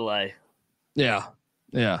Richmond to lay. Yeah.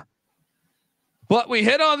 But we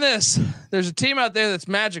hit on this. There's a team out there that's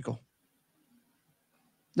magical.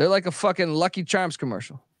 They're like a fucking Lucky Charms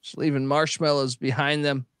commercial. Just leaving marshmallows behind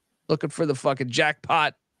them, looking for the fucking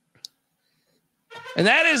jackpot. And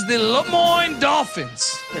that is the Lemoyne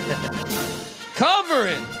Dolphins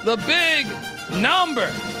covering the big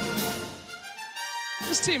number.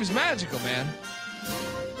 This team's magical, man.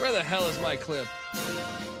 Where the hell is my clip?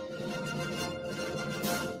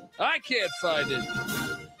 I can't find it.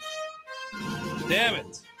 Damn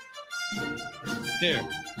it. Here.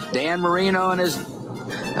 Dan Marino and his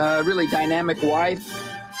really dynamic wife.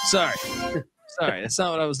 Sorry, that's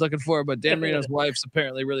not what I was looking for. But Dan Marino's wife's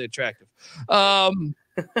apparently really attractive.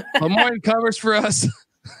 Lemoyne covers for us.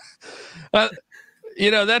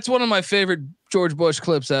 That's one of my favorite George Bush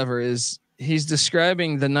clips ever. Is he's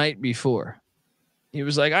describing the night before. He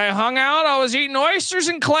was like, I hung out. I was eating oysters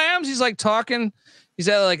and clams. He's like talking. He's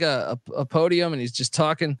at like a podium and he's just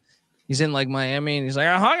talking. He's in like Miami and he's like,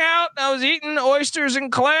 I hung out. I was eating oysters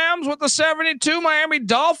and clams with the 72 Miami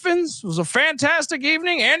Dolphins. It was a fantastic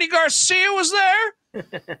evening. Andy Garcia was there.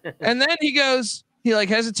 And then he like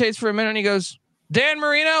hesitates for a minute and he goes, Dan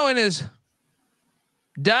Marino and his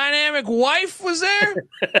dynamic wife was there.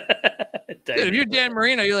 Dude, if you're Dan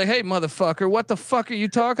Marino, you're like, hey, motherfucker, what the fuck are you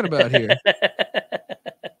talking about here?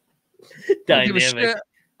 Dynamic.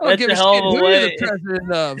 I don't give a shit who you're the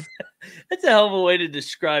president of. That's a hell of a way to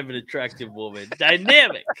describe an attractive woman.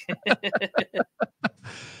 Dynamic.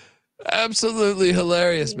 Absolutely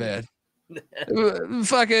hilarious, man.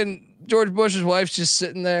 Fucking George Bush's wife's just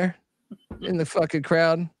sitting there in the fucking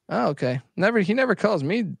crowd. Oh, okay. He never calls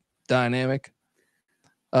me dynamic.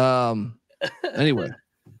 Anyway.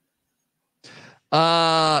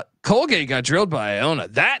 Colgate got drilled by Iona.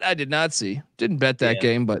 That I did not see. Didn't bet that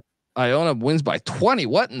game, but Iona wins by 20.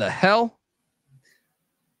 What in the hell?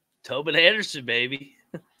 Tobin Anderson, baby.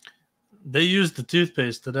 They used the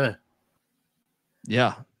toothpaste today.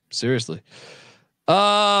 Yeah, seriously.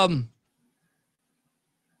 I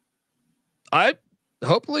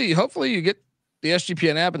hopefully you get the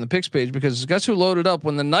SGPN app and the picks page, because guess who loaded up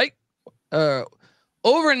when the night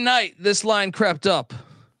overnight this line crept up.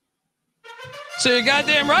 So you're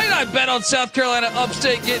goddamn right. I bet on South Carolina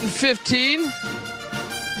upstate getting 15.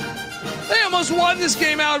 They almost won this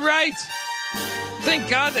game outright. Thank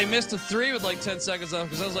God they missed a 3 with like 10 seconds left,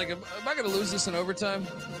 because I was like, am I going to lose this in overtime?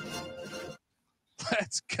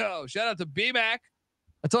 Let's go. Shout out to B-Mac.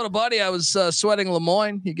 I told a buddy I was sweating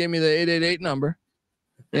Lemoyne. He gave me the 888 number.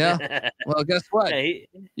 Yeah. Well, guess what? Hey.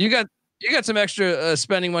 You got some extra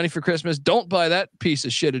spending money for Christmas. Don't buy that piece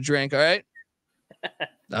of shit a drink. All right.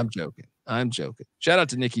 I'm joking. Shout out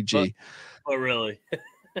to Nikki G. Oh, really?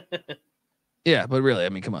 Yeah, but really, I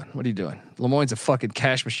mean, come on. What are you doing? Lemoyne's a fucking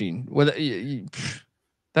cash machine.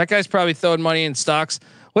 That guy's probably throwing money in stocks.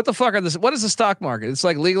 What the fuck are this? What is the stock market? It's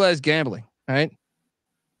like legalized gambling. All right.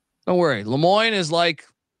 Don't worry. Lemoyne is like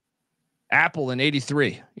Apple in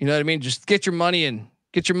 '83. You know what I mean? Just get your money in.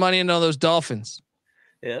 Get your money into those Dolphins.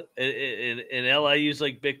 Yeah. In LA, use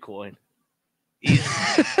like Bitcoin.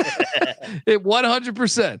 It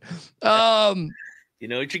 100%. You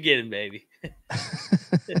know what you're getting, baby.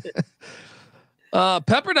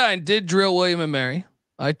 Pepperdine did drill William and Mary.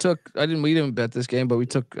 We didn't bet this game, but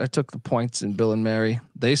I took the points in Bill and Mary.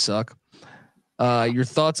 They suck. Your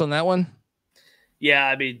thoughts on that one? Yeah,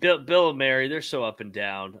 I mean, Bill and Mary, they're so up and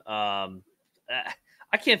down.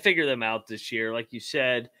 I can't figure them out this year. Like you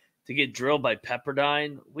said, to get drilled by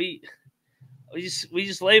Pepperdine, we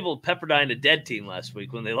just labeled Pepperdine a dead team last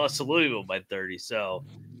week when they lost to Louisville by 30. So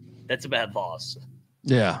that's a bad loss.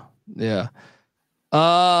 Yeah.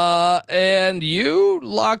 And you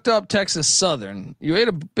locked up Texas Southern. You ate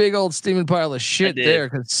a big old steaming pile of shit there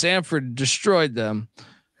because Samford destroyed them.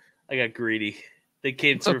 I got greedy. They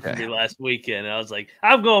came through for me last weekend, and I was like,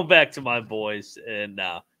 I'm going back to my boys, and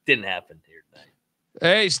no, didn't happen here tonight.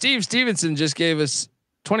 Hey, Steve Stevenson just gave us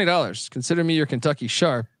 $20. Consider me your Kentucky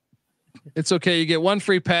sharp. It's okay. You get one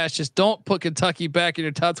free pass. Just don't put Kentucky back in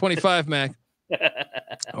your top 25, Mac.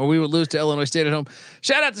 Or we would lose to Illinois State at home.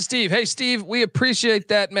 Shout out to Steve. Hey, Steve, we appreciate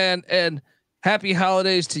that, man. And happy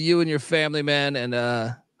holidays to you and your family, man. And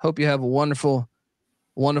hope you have a wonderful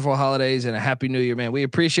holidays and a happy new year, man. We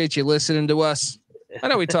appreciate you listening to us. I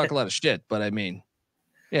know we talk a lot of shit, but I mean,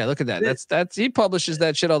 yeah, look at that. That's he publishes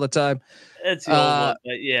that shit all the time. That's the old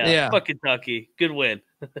one. Yeah. Fuck Kentucky. Good win.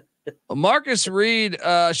 Marcus Reed,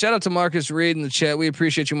 shout out to Marcus Reed in the chat. We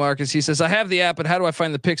appreciate you, Marcus. He says, I have the app, but how do I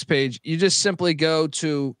find the picks page? You just simply go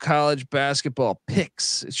to college basketball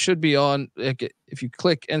picks. It should be on. If you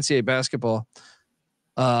click NCAA basketball,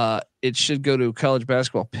 it should go to college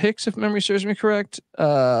basketball picks, if memory serves me correct.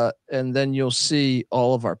 And then you'll see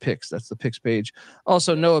all of our picks. That's the picks page.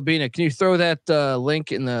 Also, Noah Bieniek, can you throw that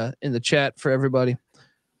link in the chat for everybody?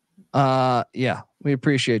 Yeah, we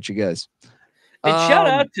appreciate you guys. And shout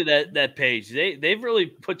out to that page. They've really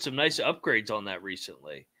put some nice upgrades on that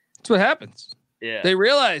recently. That's what happens. Yeah. They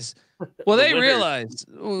realize, they realize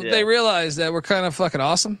that we're kind of fucking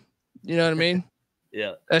awesome. You know what I mean?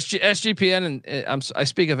 Yeah. SGPN and I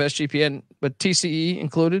speak of SGPN, but TCE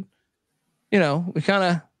included. You know, we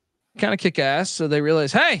kind of kick ass. So they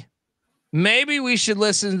realize, hey, maybe we should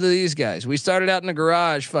listen to these guys. We started out in the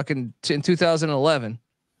garage fucking in 2011.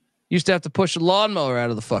 Used to have to push a lawnmower out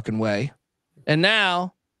of the fucking way. And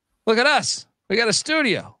now, look at us. We got a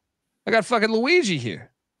studio. I got fucking Luigi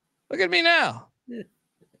here. Look at me now.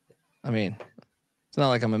 I mean, it's not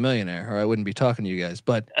like I'm a millionaire or I wouldn't be talking to you guys,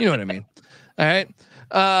 but you know what I mean. All right.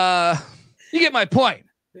 You get my point.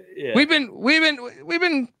 Yeah. We've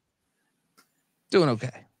been doing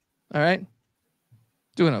okay. All right.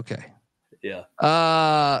 Doing okay. Yeah.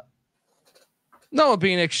 Noah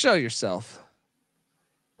Bieniek, show yourself.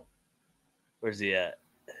 Where's he at?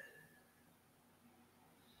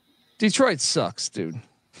 Detroit sucks, dude.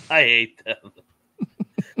 I hate them.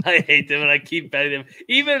 I hate them, and I keep betting them.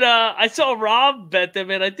 Even I saw Rob bet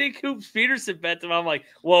them, and I think Hoops Peterson bet them. I'm like,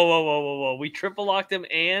 whoa. We triple locked them,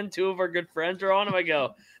 and two of our good friends are on them. I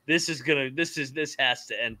go, this has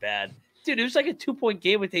to end bad. Dude, it was like a 2-point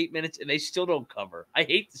game with 8 minutes, and they still don't cover. I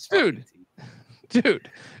hate this fucking team. Dude,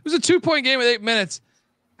 it was a 2-point game with 8 minutes.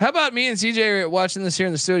 How about me and CJ watching this here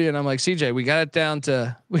in the studio? And I'm like, CJ, we got it down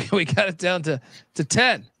to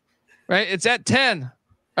 10, right? It's at 10.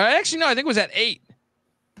 Actually, no, I think it was at 8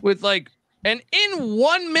 with and in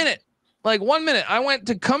 1 minute, I went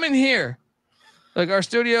to come in here, our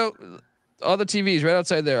studio, all the TVs right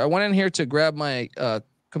outside there. I went in here to grab my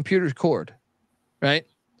computer cord, right?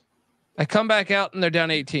 I come back out and they're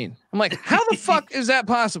down 18. I'm like, how the fuck is that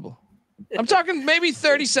possible? I'm talking maybe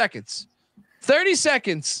 30 seconds. 30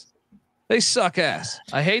 seconds. They suck ass.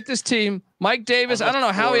 I hate this team. Mike Davis. I don't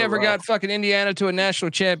know how he ever got fucking Indiana to a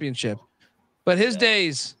national championship, but his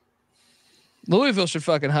days. Louisville should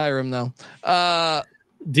fucking hire him though.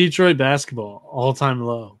 Detroit basketball all-time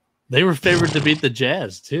low. They were favored to beat the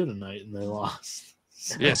Jazz too tonight, and they lost.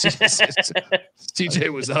 Yes,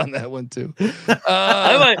 TJ was on that one too.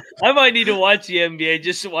 I might need to watch the NBA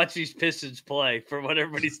just to watch these Pistons play from what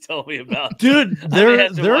everybody's telling me about. Dude, they're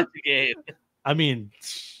watch the game. I mean,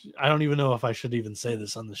 I don't even know if I should even say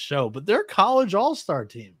this on the show, but they're a college all-star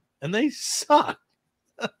team, and they suck.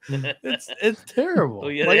 It's terrible.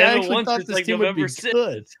 Well, yeah, I actually thought this team would be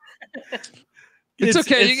good. It's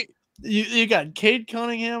okay. You got Cade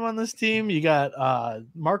Cunningham on this team. You got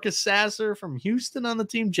Marcus Sasser from Houston on the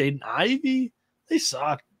team. Jaden Ivey. They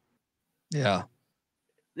suck. Yeah.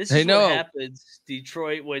 This is what happens,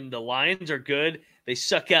 Detroit, when the Lions are good. They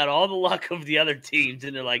suck out all the luck of the other teams,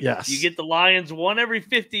 and they're like, yes. You get the Lions one every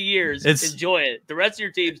 50 years. Enjoy it. The rest of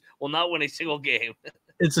your teams will not win a single game.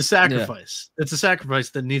 It's a sacrifice. Yeah. It's a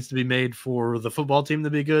sacrifice that needs to be made for the football team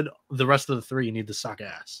to be good. The rest of the three need to suck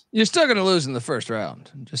ass. You're still going to lose in the first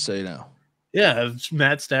round, just so you know. Yeah, if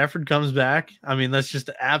Matt Stafford comes back, I mean, that's just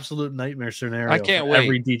an absolute nightmare scenario. I can't wait.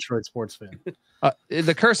 Every Detroit sports fan.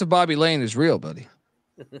 The Curse of Bobby Lane is real, buddy.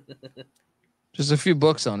 Just a few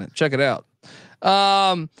books on it. Check it out.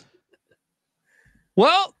 Well,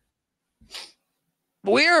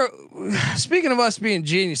 we are speaking of us being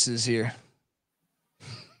geniuses here.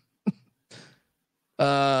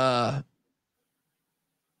 The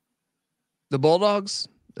Bulldogs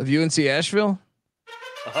of UNC Asheville.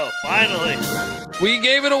 Oh, finally. We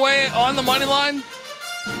gave it away on the money line.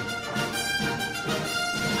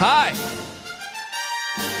 Hi.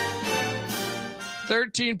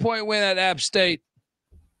 13-point win at App State.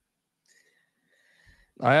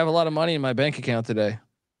 I have a lot of money in my bank account today.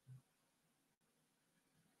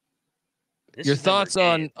 Your thoughts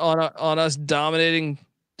on us dominating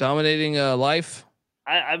life?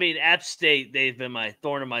 I mean, App State, they've been my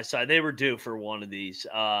thorn in my side. They were due for one of these.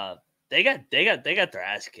 They got their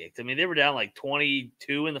ass kicked. I mean, they were down like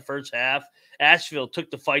 22 in the first half. Asheville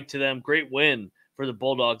took the fight to them. Great win for the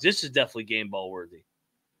Bulldogs. This is definitely game ball worthy.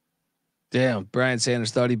 Damn, Brian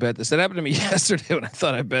Sanders thought he bet this. That happened to me yesterday when I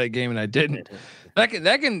thought I bet a game and I didn't. That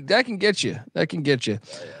can get you. That can get you.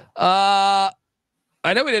 I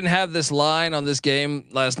know we didn't have this line on this game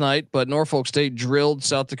last night, but Norfolk State drilled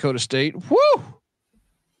South Dakota State. Woo!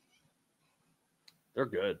 They're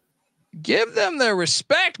good. Give them their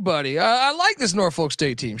respect, buddy. I like this Norfolk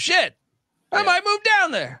State team. Shit, I might move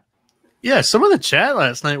down there. Yeah, some of the chat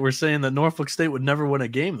last night were saying that Norfolk State would never win a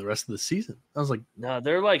game the rest of the season. I was like, no,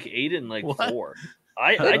 they're like 8-4.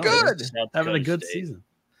 They're good, having a good season.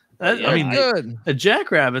 I mean, good. The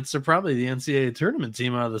Jackrabbits are probably the NCAA tournament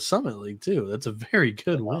team out of the Summit League too. That's a very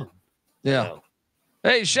good win. Yeah.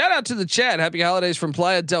 Hey, shout out to the chat. Happy holidays from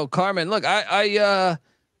Playa del Carmen. Look,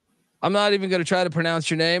 I'm not even going to try to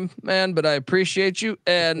pronounce your name, man, but I appreciate you.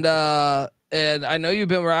 And I know you've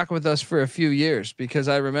been rocking with us for a few years because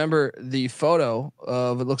I remember the photo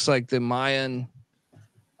of, it looks like the Mayan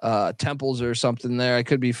temples or something there. I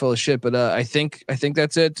could be full of shit, but I think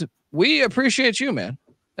that's it. We appreciate you, man.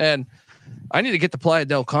 And I need to get to Playa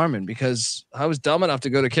del Carmen because I was dumb enough to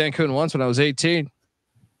go to Cancun once when I was 18.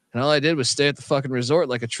 And all I did was stay at the fucking resort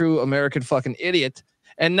like a true American fucking idiot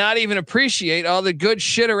and not even appreciate all the good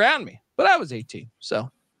shit around me. But I was 18. So,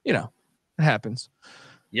 you know, it happens.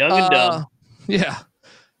 Young and dumb. Yeah.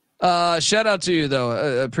 Shout out to you though.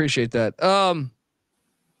 I appreciate that.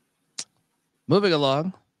 Moving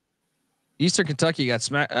along. Eastern Kentucky got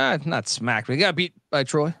smacked. Not smacked, but they got beat by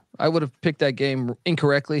Troy. I would have picked that game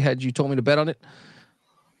incorrectly had you told me to bet on it.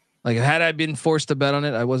 Like, had I been forced to bet on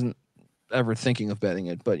it, I wasn't ever thinking of betting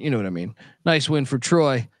it, but you know what I mean. Nice win for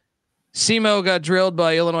Troy. SEMO got drilled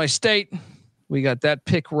by Illinois State. We got that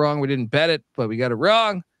pick wrong. We didn't bet it, but we got it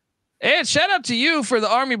wrong. And shout out to you for the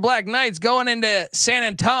Army Black Knights going into San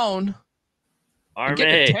Antonio. Army.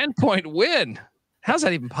 Getting a 10-point win. How's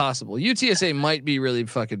that even possible? UTSA might be really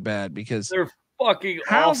fucking bad because they're fucking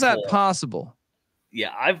how's awful. that possible?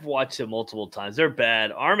 Yeah, I've watched them multiple times. They're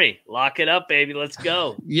bad. Army, lock it up, baby. Let's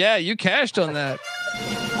go. Yeah, you cashed on that.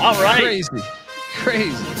 All right.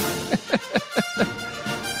 Crazy.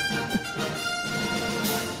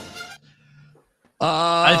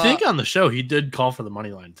 I think on the show he did call for the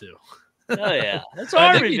money line too. Oh yeah, that's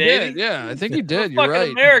Army, baby. Did. Yeah, I think he did. You're You're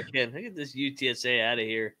right. American. Get this UTSA out of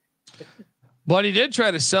here. But he did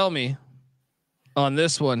try to sell me on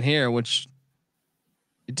this one here, which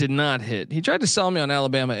it did not hit. He tried to sell me on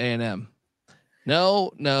Alabama A&M.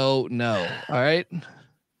 No. All right.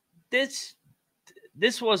 This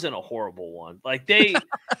wasn't a horrible one. Like they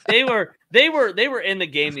were in the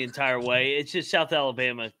game the entire way. It's just South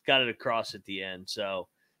Alabama got it across at the end. So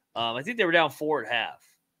I think they were down 4 at half.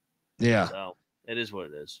 Yeah. So it is what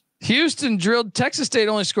it is. Houston drilled. Texas State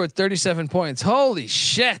only scored 37 points. Holy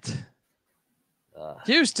shit.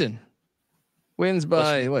 Houston wins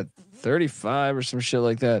by 35 or some shit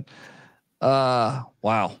like that.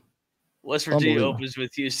 Wow. West Virginia opens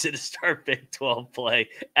with Houston to start Big 12 play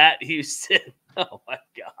at Houston. Oh my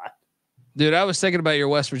God. Dude, I was thinking about your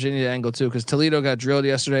West Virginia angle too, because Toledo got drilled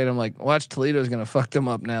yesterday, and I'm like, watch, Toledo's gonna fuck them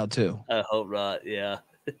up now too. I hope not. Yeah.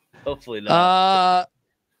 Hopefully not.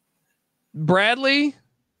 Bradley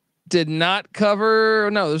did not cover.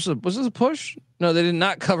 No, was this a push? No, they did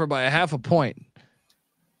not cover by a half a point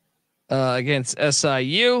against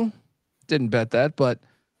SIU. Didn't bet that, but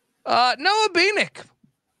Noah Bieniek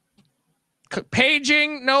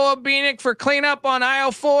paging Noah Bieniek for cleanup on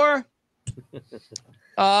aisle 4.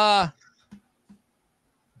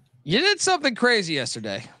 You did something crazy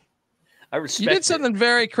yesterday. I respect. You did something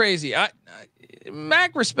very crazy.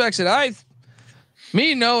 Mac respects it.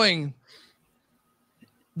 Me knowing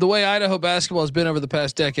the way Idaho basketball has been over the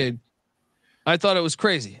past decade, I thought it was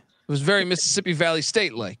crazy. It was very Mississippi Valley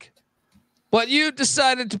State like. But you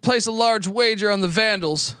decided to place a large wager on the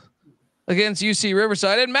Vandals against UC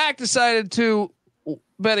Riverside, and Mac decided to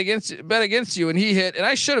bet against you, and he hit. And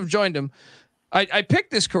I should have joined him. I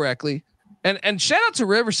picked this correctly. And shout out to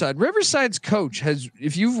Riverside. Riverside's coach has,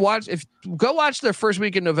 go watch their first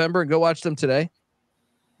week in November and go watch them today.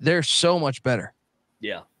 They're so much better.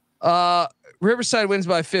 Yeah. Riverside wins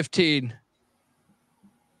by 15.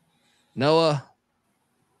 Noah,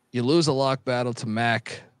 you lose a lock battle to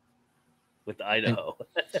Mac with Idaho.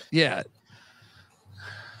 Yeah.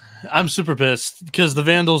 I'm super pissed because the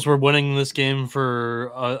Vandals were winning this game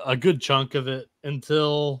for a good chunk of it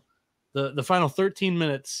until the final 13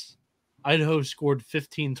 minutes. Idaho scored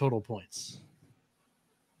 15 total points.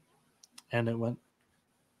 And it went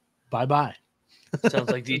bye-bye.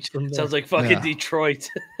 Sounds like fucking Detroit.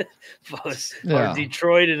 Or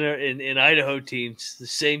Detroit and Idaho teams, the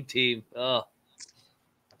same team. Oh.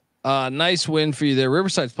 Nice win for you there.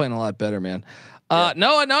 Riverside's playing a lot better, man. No.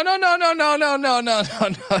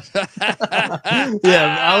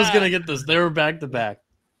 Yeah, I was gonna get this. They were back to back.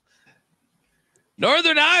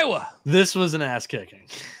 Northern Iowa. This was an ass kicking.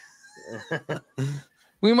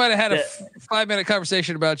 We might have had a 5-minute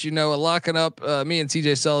conversation about Noah locking up me and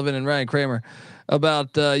TJ Sullivan and Ryan Kramer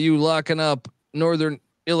about you locking up Northern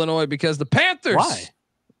Illinois because the Panthers. Why?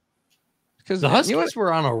 Because the Huskies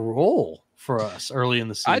were on a roll for us early in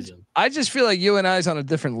the season. I just feel like UNI's on a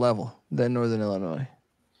different level than Northern Illinois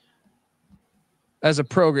as a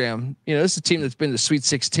program. This is a team that's been to Sweet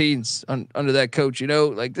 16s under that coach.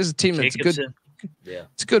 Like this is a team that's good. Yeah,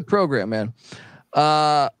 it's a good program, man.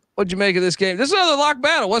 What'd you make of this game? This is another lock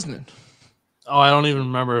battle, wasn't it? Oh, I don't even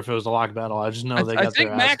remember if it was a lock battle. I just know I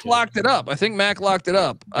think Mac locked it up. I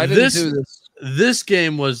didn't do this. This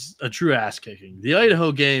game was a true ass kicking. The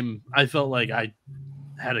Idaho game, I felt like I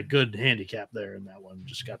had a good handicap there in that one.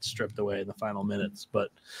 Just got stripped away in the final minutes.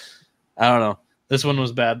 But I don't know. This one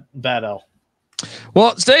was bad L.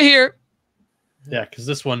 Well, stay here. Yeah, because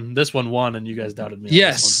this one won, and you guys doubted me.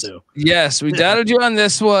 Yes, on this one too. Yes, we doubted you on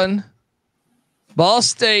this one. Ball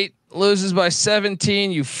State loses by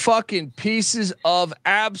 17. You fucking pieces of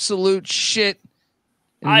absolute shit.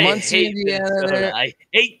 I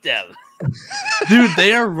hate them. Dude,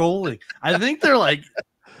 they are rolling. I think they're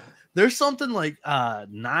something like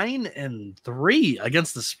 9-3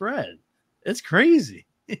 against the spread. It's crazy.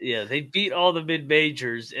 Yeah, they beat all the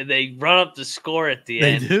mid-majors and they run up the score at the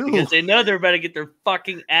end because they know they're about to get their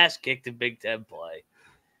fucking ass kicked in Big Ten play.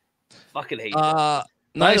 Fucking hate them.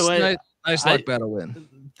 Nice luck battle win.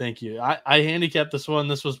 Thank you. I handicapped this one.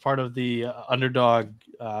 This was part of the underdog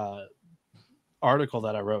article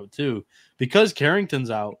that I wrote too. Because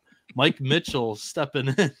Carrington's out, Mike Mitchell stepping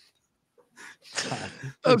in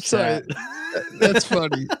I'm sorry. That's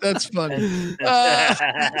funny. That's funny.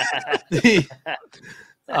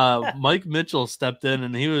 Mike Mitchell stepped in,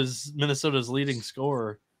 and he was Minnesota's leading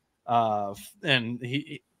scorer. And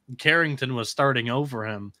Carrington was starting over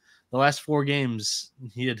him. The last 4 games,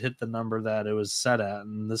 he had hit the number that it was set at,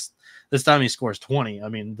 and this time he scores 20. I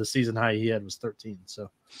mean, the season high he had was 13. So,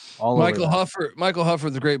 Michael Huffer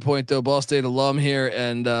with a great point though. Ball State alum here,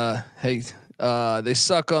 and they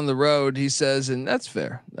suck on the road, he says, and that's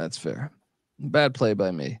fair. That's fair. Bad play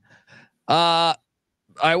by me. I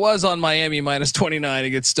was on Miami minus 29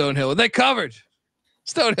 against Stonehill, and they covered.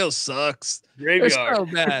 Stonehill sucks. Graveyard. They're so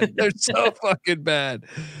bad. They're so fucking bad.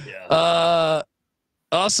 Yeah.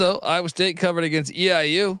 Also, Iowa State covered against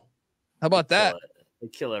EIU. How about that? They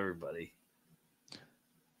kill everybody.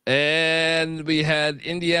 And we had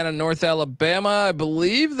Indiana, North Alabama. I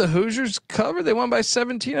believe the Hoosiers covered. They won by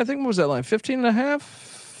 17. I think, what was that line? 15.5.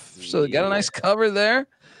 So they got a nice cover there.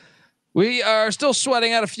 We are still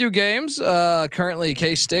sweating out a few games. Currently,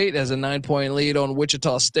 K-State has a 9-point lead on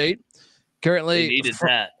Wichita State. Currently, they needed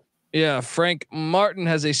that. Yeah, Frank Martin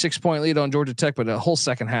has a 6-point lead on Georgia Tech, but a whole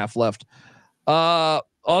second half left.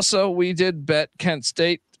 Also, we did bet Kent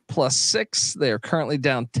State +6. They are currently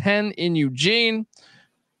down 10 in Eugene.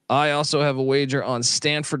 I also have a wager on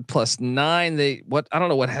Stanford +9. I don't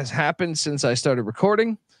know what has happened since I started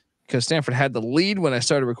recording, because Stanford had the lead when I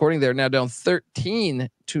started recording. They're now down 13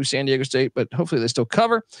 to San Diego State, but hopefully they still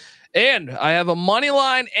cover. And I have a money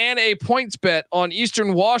line and a points bet on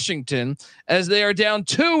Eastern Washington, as they are down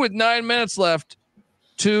 2 with 9 minutes left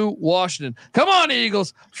to Washington. Come on,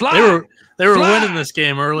 Eagles. Fly. They were winning this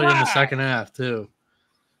game early in the second half too.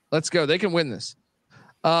 Let's go. They can win this.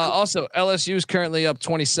 Also, LSU is currently up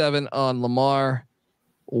 27 on Lamar.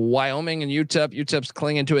 Wyoming and UTEP. UTEP's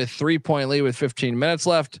clinging to a 3-point lead with 15 minutes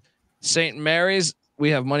left. St. Mary's. We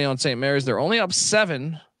have money on St. Mary's. They're only up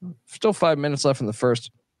 7. Still 5 minutes left in the first.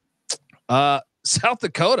 South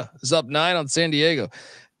Dakota is up 9 on San Diego.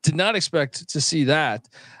 Did not expect to see that.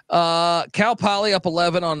 Cal Poly up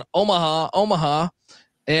 11 on Omaha,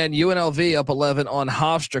 and UNLV up 11 on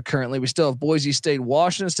Hofstra. Currently, we still have Boise State,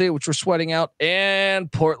 Washington State, which we're sweating out,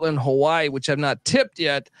 and Portland, Hawaii, which have not tipped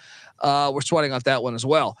yet. We're sweating out that one as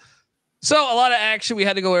well. So a lot of action. We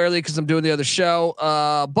had to go early because I'm doing the other show.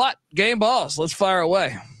 But game balls, let's fire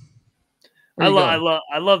away. I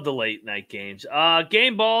love the late night games.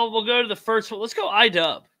 Game ball. We'll go to the first one. Let's go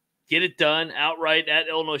IDub. Get it done outright at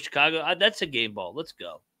Illinois, Chicago. That's a game ball. Let's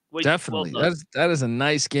go. Definitely. That is a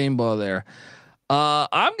nice game ball there.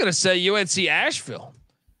 I'm going to say UNC Asheville.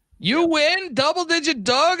 You win double-digit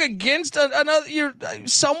dog against another your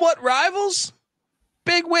somewhat rivals.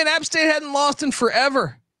 Big win. App State hadn't lost in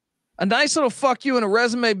forever. A nice little fuck you and a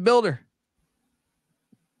resume builder.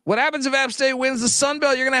 What happens if App State wins the Sun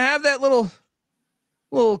Belt? You're going to have that little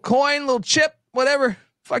coin, little chip, whatever.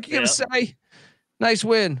 Fuck you going to say. Nice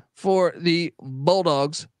win for the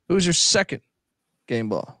Bulldogs. Who's your second game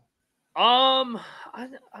ball?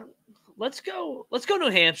 Let's go New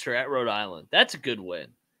Hampshire at Rhode Island. That's a good win.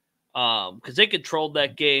 Because they controlled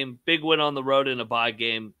that game. Big win on the road in a bye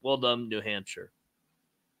game. Well done, New Hampshire.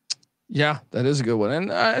 Yeah, that is a good one.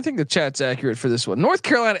 And I think the chat's accurate for this one. North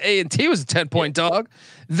Carolina A&T was a 10-point dog.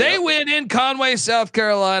 They win in Conway, South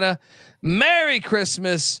Carolina. Merry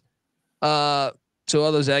Christmas to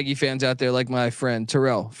all those Aggie fans out there, like my friend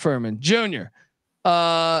Terrell Furman Jr.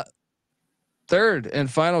 Third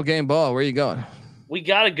and final game ball. Where are you going? We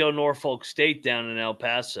got to go Norfolk State down in El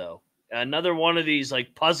Paso. Another one of these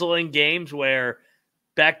like puzzling games where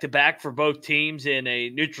back-to-back for both teams in a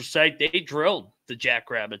neutral site. They drilled the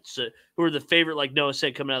Jackrabbits, who are the favorite, like Noah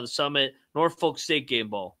said, coming out of the Summit. Norfolk State game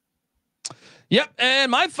ball. Yep,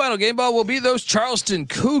 and my final game ball will be those Charleston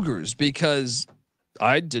Cougars, because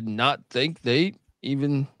I did not think I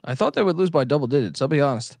thought they would lose by double digits. I'll be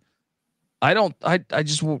honest. I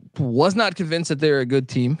just was not convinced that they're a good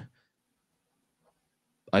team.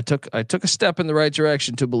 I took a step in the right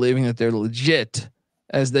direction to believing that they're legit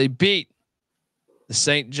as they beat the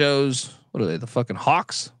St. Joe's. What are they? The fucking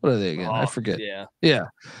Hawks? What are they again? Hawks, I forget. Yeah.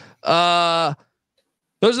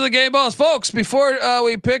 Those are the game balls, folks. Before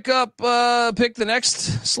we pick the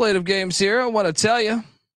next slate of games here, I want to tell you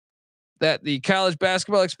that the college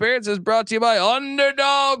basketball experience is brought to you by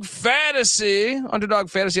Underdog Fantasy. Underdog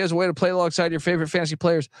Fantasy has a way to play alongside your favorite fantasy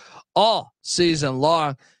players all season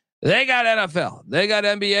long. They got NFL, they got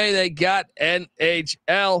NBA, they got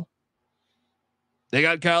NHL. They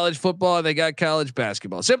got college football and they got college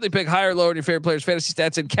basketball. Simply pick higher or lower in your favorite players' fantasy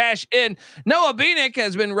stats and cash in. Noah Bieniek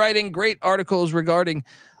has been writing great articles regarding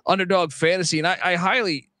Underdog Fantasy, and I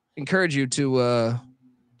highly encourage you to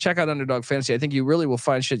check out Underdog Fantasy. I think you really will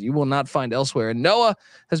find shit you will not find elsewhere. And Noah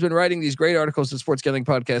has been writing these great articles at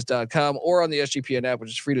sportsgamblingpodcast.com or on the SGPN app, which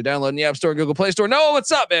is free to download in the App Store and Google Play Store. Noah,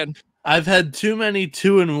 what's up, man? I've had too many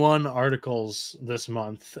 2-1 articles this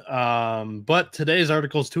month, but today's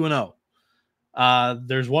article is 2-0.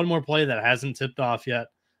 There's one more play that hasn't tipped off yet.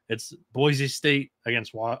 It's Boise State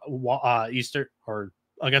against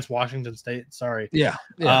against Washington State. Sorry. Yeah.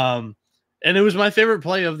 And it was my favorite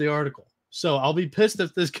play of the article. So I'll be pissed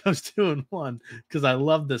if this goes 2-1 because I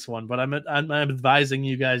love this one, but I'm advising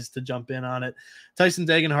you guys to jump in on it. Tyson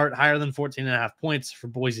Dagenhart higher than 14.5 points for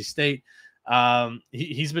Boise State.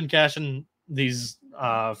 He's been cashing these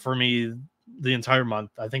for me the entire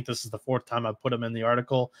month. I think this is the fourth time I've put him in the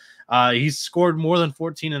article. He's scored more than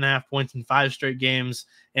 14.5 points in 5 straight games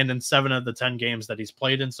and in 7 of the 10 games that he's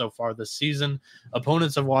played in so far this season.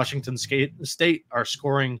 Opponents of Washington State are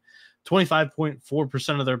scoring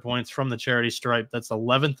 25.4% of their points from the charity stripe. That's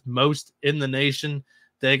 11th most in the nation.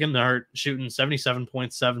 Dagenhart shooting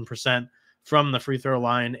 77.7% from the free throw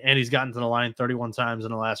line, and he's gotten to the line 31 times in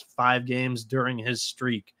the last 5 games during his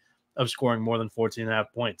streak of scoring more than 14.5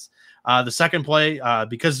 points. The second play,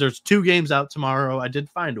 because there's 2 games out tomorrow, I did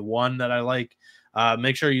find one that I like.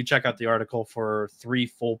 Make sure you check out the article for 3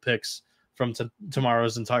 full picks from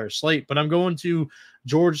tomorrow's entire slate. But I'm going to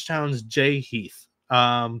Georgetown's Jay Heath.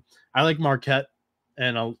 I like Marquette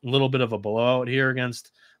and a little bit of a blowout here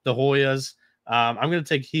against the Hoyas. I'm going to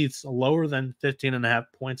take Heath's lower than 15.5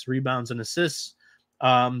 points, rebounds, and assists.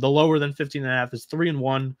 The lower than 15.5 is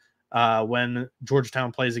 3-1 when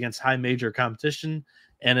Georgetown plays against high major competition,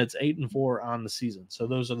 and it's 8-4 on the season. So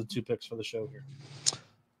those are the 2 picks for the show here.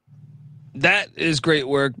 That is great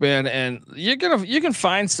work, man. And you can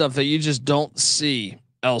find stuff that you just don't see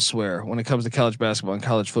elsewhere when it comes to college basketball and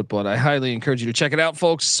college football. And I highly encourage you to check it out,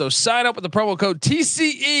 folks. So sign up with the promo code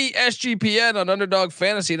TCE SGPN on Underdog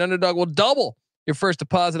Fantasy, and Underdog will double your first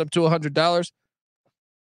deposit up to $100.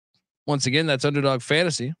 Once again, that's Underdog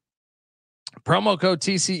Fantasy. Promo code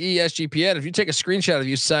TCE SGPN. If you take a screenshot of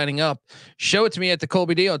you signing up, show it to me at the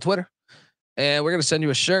Colby D on Twitter, and we're gonna send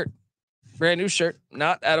you a shirt, brand new shirt,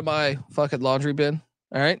 not out of my fucking laundry bin.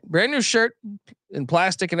 All right, brand new shirt in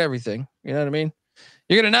plastic and everything. You know what I mean?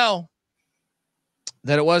 You're going to know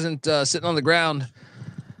that it wasn't sitting on the ground.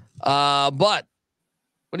 But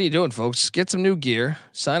what are you doing, folks? Get some new gear,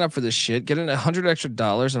 sign up for this shit, get in $100 extra.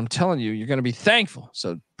 I'm telling you, you're going to be thankful.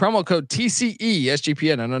 So promo code TCE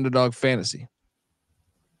SGPN on Underdog Fantasy.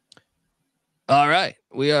 All right,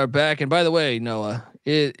 we are back. And by the way, Noah,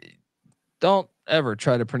 don't ever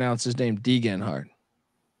try to pronounce his name Dagenhart.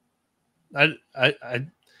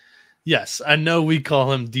 Yes, I know we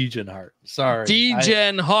call him Dagenhart. Sorry.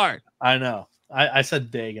 Dagenhart. I know. I said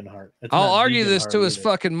Dagenhart. I'll argue this to his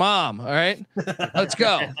fucking mom. All right. Let's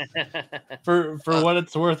go. For what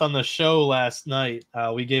it's worth, on the show last night,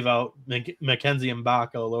 we gave out Mackenzie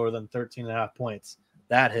Mbako lower than 13.5 points.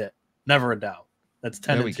 That hit. Never a doubt. That's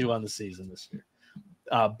 10-2 on the season this year.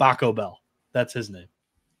 Baco Bell. That's his name.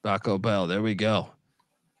 Baco Bell. There we go.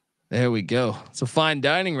 There we go. It's a fine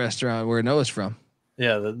dining restaurant where Noah's from.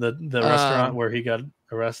 Yeah, the restaurant where he got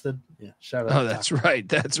arrested. Yeah, shout out. Oh, that's right.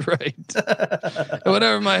 That's right. It went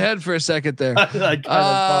over my head for a second there.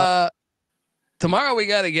 Tomorrow we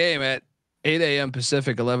got a game at 8 a.m.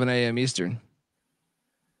 Pacific, 11 a.m. Eastern.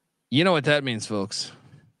 You know what that means, folks.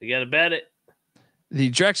 You got to bet it. The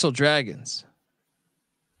Drexel Dragons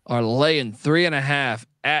are laying 3.5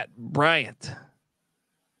 at Bryant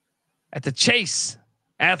at the Chase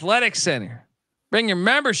Athletic Center. Bring your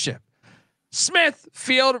membership.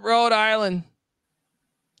 Smithfield, Rhode Island.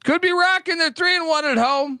 Could be rocking. They're 3-1 at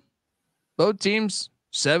home. Both teams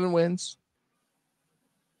 7 wins.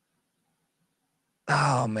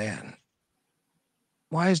 Oh man,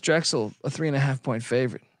 why is Drexel a 3.5 point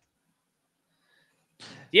favorite?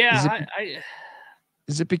 Yeah,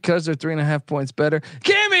 is it because they're 3.5 points better?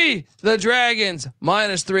 Give me the Dragons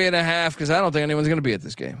minus 3.5 because I don't think anyone's going to be at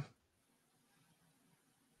this game.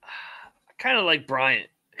 I kind of like Bryant.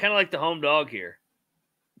 Kind of like the home dog here.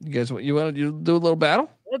 You guys, you want to do a little battle?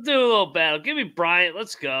 We'll do a little battle. Give me Bryant.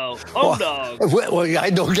 Let's go. Home dog. Well, I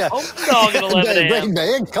don't get home dog at 11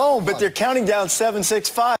 a.m. But they're counting down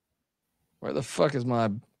 7-6-5. Where the fuck is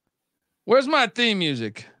where's my theme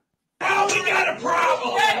music? Now we got a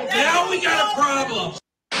problem. Now we got a problem.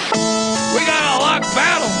 We got a lock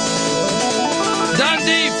battle.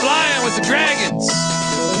 Dundee flying with the Dragons.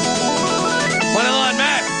 Moneyline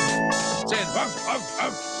Mac saying,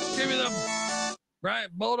 give me the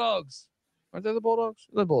Bryant Bulldogs. Aren't they the Bulldogs?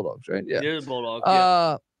 The Bulldogs, right? Yeah. They're the Bulldogs.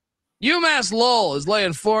 Yeah. UMass Lowell is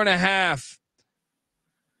laying 4.5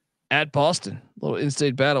 at Boston. Little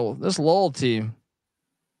in-state battle. This Lowell team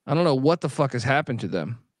I don't know what the fuck has happened to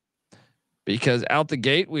them, because out the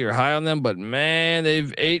gate we were high on them, but man,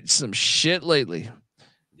 they've ate some shit lately.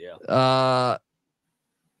 Yeah.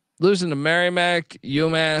 Losing to Merrimack,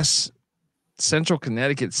 UMass, Central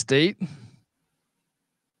Connecticut State.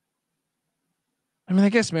 I mean, I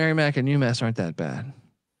guess Merrimack and UMass aren't that bad,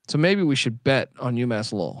 so maybe we should bet on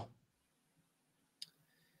UMass Lowell.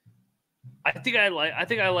 I think I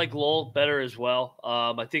like Lowell better as well.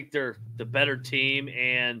 I think they're the better team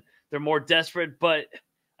and they're more desperate, but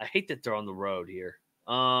I hate that they're on the road here.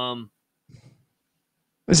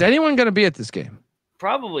 Is anyone going to be at this game?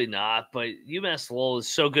 Probably not, but UMass Lowell is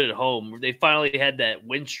so good at home. They finally had that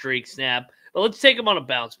win streak snap. But let's take them on a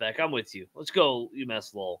bounce back. I'm with you. Let's go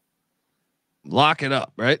UMass Lowell. Lock it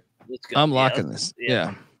up, right? Let's go. I'm locking this.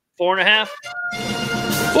 Yeah. 4.5.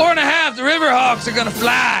 4.5. The Riverhawks are going to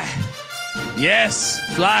fly. Yes,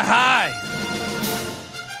 fly high.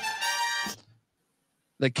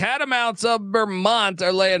 The Catamounts of Vermont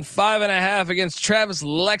are laying 5.5 against Travis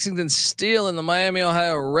Lexington Steel and the Miami,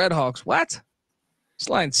 Ohio Redhawks. What? This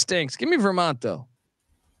line stinks. Give me Vermont though.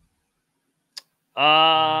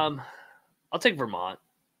 I'll take Vermont.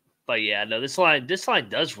 But yeah, no, this line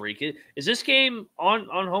does reek. Is this game on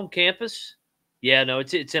home campus? Yeah, no,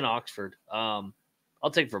 it's in Oxford. I'll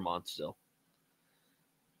take Vermont still.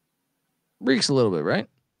 Reeks a little bit, right?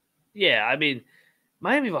 Yeah, I mean,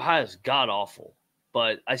 Miami of Ohio is god awful,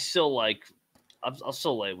 but I still like. I'll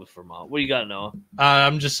still lay with Vermont. What do you got, Noah?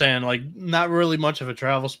 I'm just saying, like, not really much of a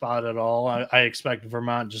travel spot at all. I expect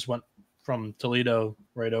Vermont just went from Toledo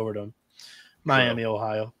right over to Miami,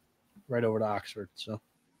 Ohio, right over to Oxford. So,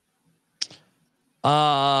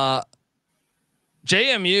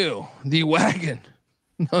 JMU, the wagon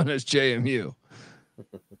known as JMU,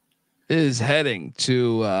 is heading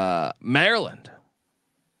to Maryland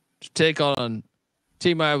to take on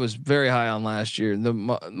team I was very high on last year, the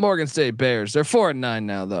Morgan State Bears. They're 4-9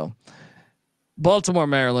 now, though. Baltimore,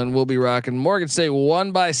 Maryland will be rocking. Morgan State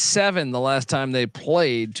won by 7 the last time they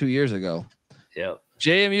played 2 years ago. Yep.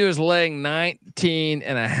 JMU is laying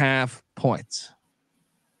 19.5 points.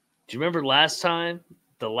 Do you remember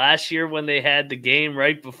the last year when they had the game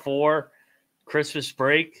right before Christmas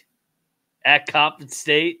break at Coppin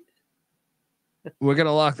State? We're going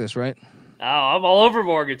to lock this, right? Oh, I'm all over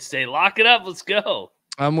Morgan State. Lock it up. Let's go.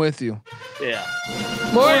 I'm with you. Yeah.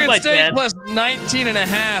 Morgan State plus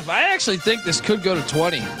 19.5. I actually think this could go to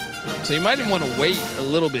 20. So you might even want to wait a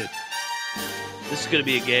little bit. This is going to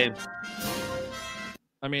be a game.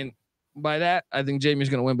 I mean, by that, I think Jamie's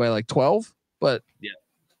going to win by like 12. But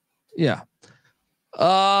yeah.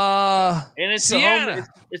 And it's Sienna.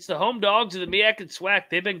 It's the home dogs of the MEAC and SWAC.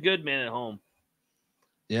 They've been good, man, at home.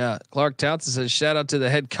 Yeah. Clark Townsend says shout out to the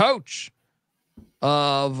head coach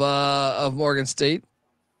of Morgan State,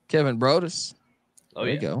 Kevin Brodus. Oh,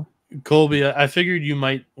 there you go. Colby, I figured you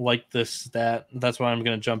might like this stat. That's why I'm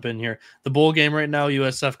going to jump in here. The bowl game right now,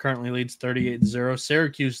 USF currently leads 38-0.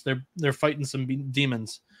 Syracuse, they're fighting some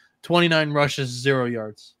demons. 29 rushes, 0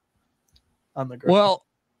 yards on the ground. Well,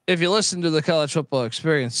 if you listen to the college football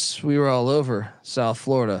experience, we were all over South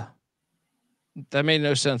Florida. That made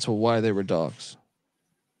no sense with why they were dogs.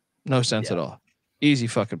 No sense at all. Easy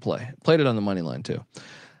fucking play. Played it on the money line too.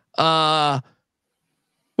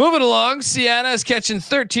 Moving along, Sienna is catching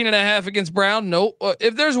 13.5 against Brown. No,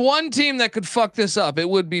 if there's one team that could fuck this up, it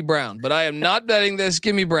would be Brown. But I am not betting this.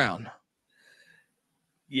 Give me Brown.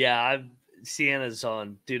 Yeah, Sienna's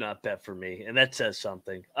on do not bet for me, and that says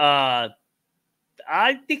something. I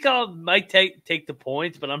think I might take the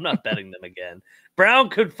points, but I'm not betting them again. Brown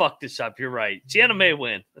could fuck this up. You're right. Sienna may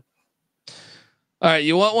win. All right,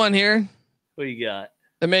 you want one here? What you got?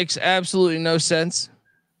 That makes absolutely no sense.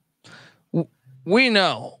 We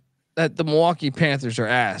know that the Milwaukee Panthers are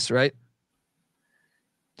ass, right?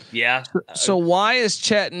 Yeah. So why is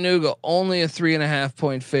Chattanooga only a 3.5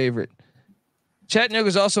 point favorite? Chattanooga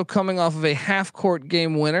is also coming off of a half court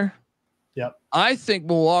game winner. Yep. I think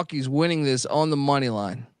Milwaukee's winning this on the money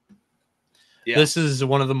line. Yeah. This is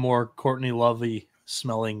one of the more Courtney Lovey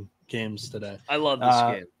smelling games today. I love this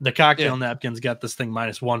game. The cocktail napkins got this thing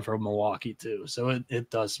 -1 for Milwaukee too, so it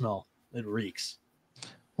does smell. It reeks.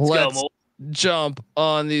 Let's jump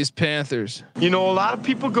on these Panthers. You know, a lot of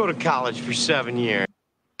people go to college for 7 years.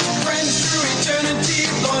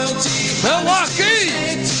 Milwaukee.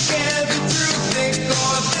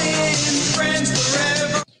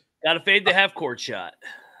 Gotta fade the half court shot.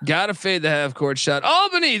 Gotta fade the half court shot.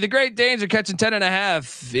 Albany, the Great Danes are catching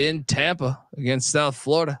 10.5 in Tampa against South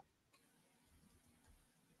Florida.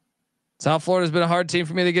 South Florida's been a hard team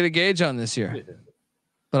for me to get a gauge on this year,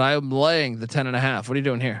 but I am laying the 10.5. What are you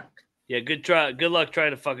doing here? Yeah, good try. Good luck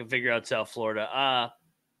trying to fucking figure out South Florida.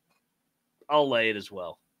 I'll lay it as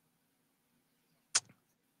well.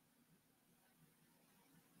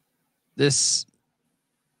 This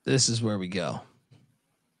is where we go.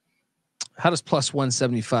 How does plus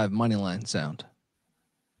 175 money line sound?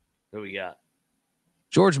 Who we got?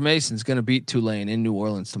 George Mason's going to beat Tulane in New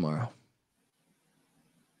Orleans tomorrow.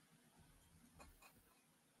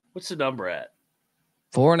 What's the number at?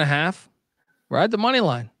 4.5. Ride the money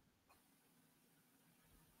line.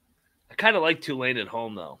 I kind of like Tulane at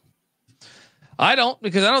home, though. I don't,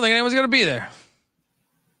 because I don't think anyone's going to be there.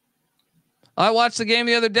 I watched the game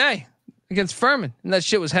the other day against Furman, and that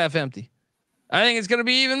shit was half empty. I think it's going to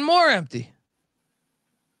be even more empty.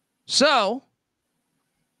 So,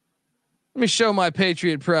 let me show my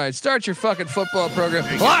Patriot pride. Start your fucking football program.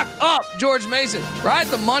 Lock up George Mason. Ride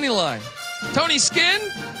the money line. Tony Skinn.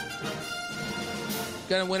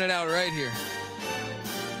 Gonna win it out right here.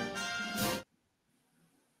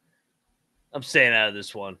 I'm staying out of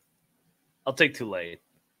this one. I'll take Tulane.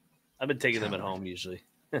 I've been taking them at home usually.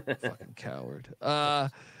 Fucking coward.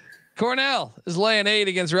 Cornell is laying 8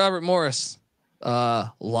 against Robert Morris.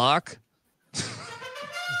 Lock.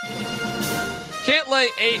 Can't lay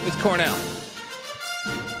 8 with Cornell.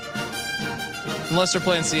 Unless they're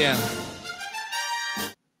playing Siena.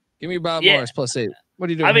 Give me Bob Morris plus 8. What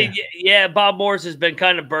are you doing? I mean, here? yeah, Bob Morris has been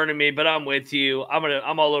kind of burning me, but I'm with you.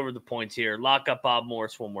 I'm all over the points here. Lock up Bob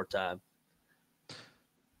Morris one more time.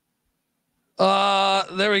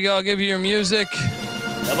 There we go. I'll give you your music.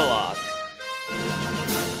 Double lock.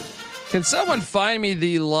 Can someone find me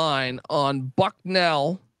the line on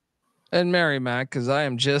Bucknell and Merrimack? Because I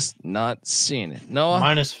am just not seeing it. Noah?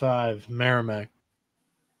 -5, Merrimack.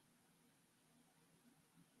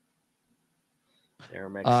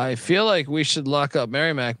 I feel like we should lock up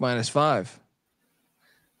Merrimack -5.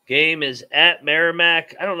 Game is at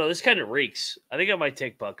Merrimack. I don't know. This kind of reeks. I think I might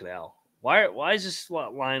take Bucknell. Why is this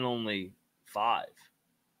line only 5?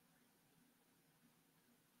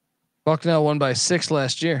 Bucknell won by 6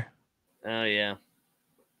 last year. Oh yeah.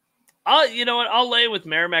 You know what? I'll lay with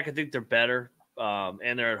Merrimack. I think they're better,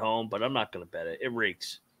 and they're at home, but I'm not going to bet it. It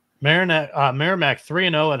reeks. Merrimack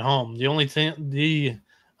 3-0 at home. The only thing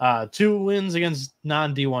 2 wins against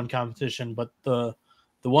non-D1 competition, but the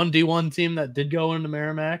one D1 team that did go into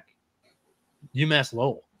Merrimack, UMass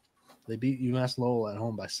Lowell. They beat UMass Lowell at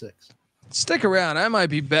home by 6. Stick around. I might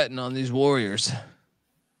be betting on these Warriors.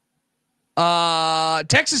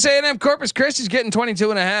 Texas A&M Corpus Christi's getting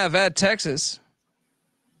 22.5 at Texas.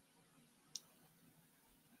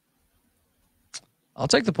 I'll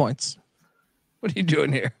take the points. What are you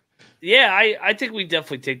doing here? Yeah, I think we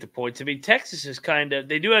definitely take the points. I mean, Texas is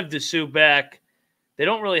they do have Dessou back. They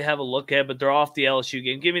don't really have a look at, but they're off the LSU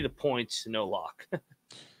game. Give me the points, no lock.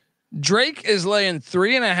 Drake is laying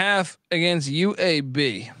 3.5 against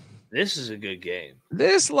UAB. This is a good game.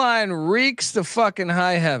 This line reeks to fucking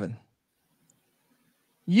high heaven.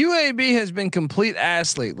 UAB has been complete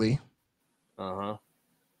ass lately. Uh-huh.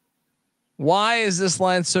 Why is this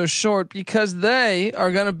line so short? Because they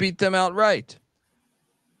are going to beat them outright.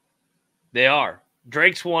 They are.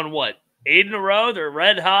 Drake's won what? 8 in a row. They're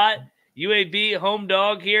red hot. UAB home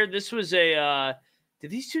dog here. This was a did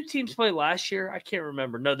these two teams play last year? I can't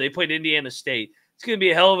remember. No, they played Indiana State. It's going to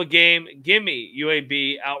be a hell of a game. Give me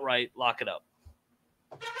UAB outright. Lock it up.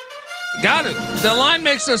 Got it. The line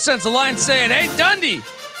makes no sense. The line's saying, hey, Dundee.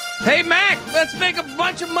 Hey, Mac, let's make a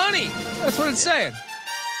bunch of money. That's what it's saying.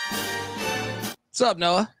 What's up,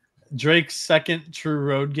 Noah? Drake's second true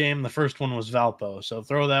road game. The first one was Valpo. So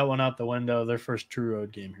throw that one out the window. Their first true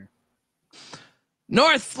road game here.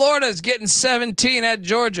 North Florida is getting 17 at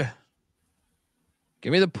Georgia.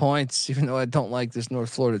 Give me the points, even though I don't like this North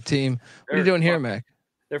Florida team. What are you doing here, Mac?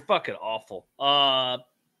 They're fucking awful.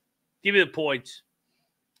 Give me the points.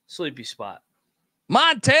 Sleepy spot.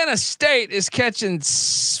 Montana State is catching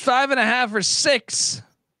 5.5 or 6.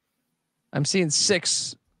 I'm seeing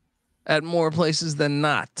 6 at more places than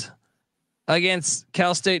not against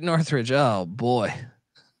Cal State Northridge. Oh boy.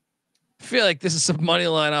 I feel like this is some money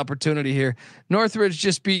line opportunity here. Northridge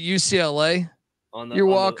just beat UCLA. You're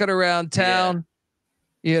walking around town. Yeah.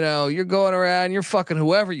 You know, you're going around, you're fucking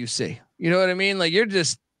whoever you see. You know what I mean? Like you're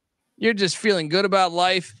just feeling good about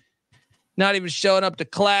life. Not even showing up to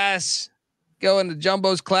class, going to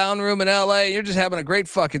Jumbo's clown room in LA. You're just having a great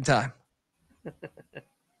fucking time.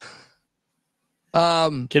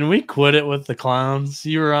 Can we quit it with the clowns?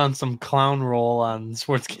 You were on some clown roll on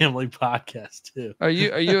Sports Gambling Podcast too. Are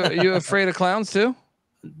you afraid of clowns too?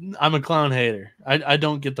 I'm a clown hater. I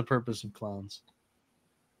don't get the purpose of clowns.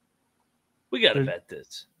 We got to bet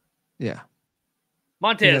this. Yeah.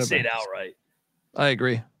 Montana State outright. I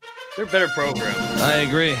agree. They're a better program. I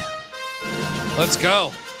agree. Let's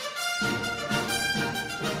go.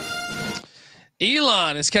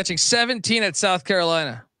 Elon is catching 17 at South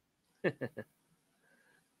Carolina.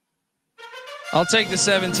 I'll take the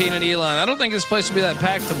 17 at Elon. I don't think this place will be that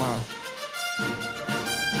packed tomorrow.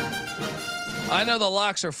 I know the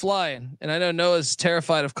locks are flying, and I know Noah's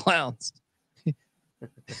terrified of clowns.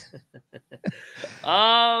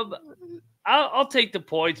 I'll take the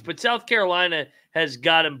points, but South Carolina has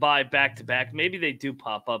got him by back-to-back. Maybe they do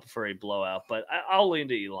pop up for a blowout, but I'll lean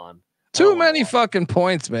to Elon. Too many fucking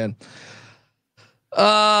points, man.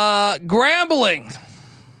 Grambling.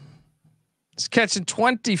 It's catching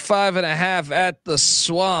 25.5 at the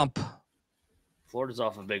Swamp. Florida's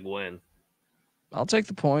off a big win. I'll take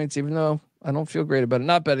the points, even though I don't feel great about it.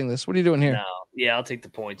 Not betting this. What are you doing here? No. Yeah, I'll take the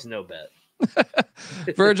points. No bet.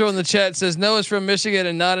 Virgil in the chat says Noah's from Michigan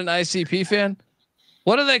and not an ICP fan.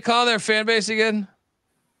 What do they call their fan base again?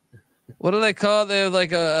 What do they call it? They have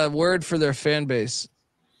like a word for their fan base.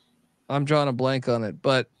 I'm drawing a blank on it,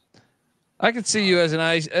 but I could see you as an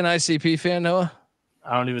ICP fan, Noah.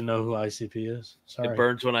 I don't even know who ICP is. Sorry. It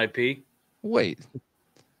burns when I pee. Wait.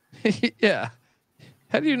 Yeah.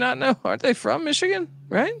 How do you not know? Aren't they from Michigan?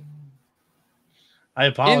 Right? I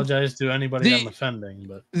apologize to anybody I'm offending,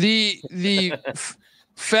 but the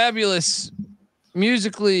fabulous,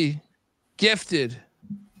 musically gifted,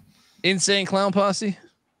 Insane Clown Posse.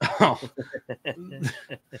 Oh.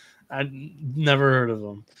 I never heard of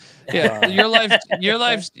them. Yeah, your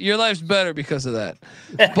life's better because of that.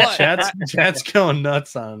 But chat's going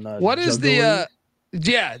nuts on. What is the?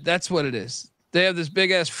 Yeah, that's what it is. They have this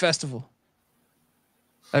big ass festival.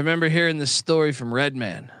 I remember hearing this story from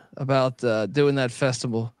Redman about doing that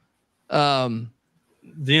festival. The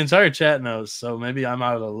entire chat knows, so maybe I'm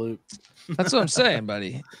out of the loop. That's what I'm saying,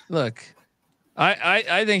 buddy. Look,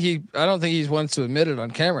 I don't think he wants to admit it on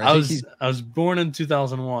camera. I was born in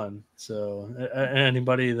 2001, so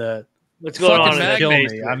anybody that what's going on kill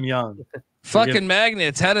me, I'm young. Fucking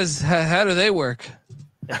magnets. How do they work?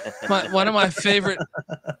 One of my favorite.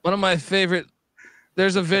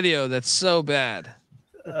 There's a video that's so bad.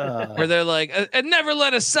 Where they're like, I never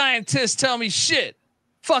let a scientist tell me shit.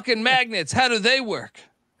 Fucking magnets, how do they work?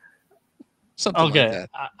 Something like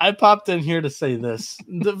that. I popped in here to say this: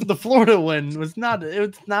 the Florida win was not.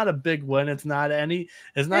 It's not a big win. It's not any.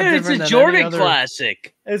 It's not. Yeah, different it's a than Jordan any other,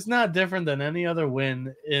 classic. It's not different than any other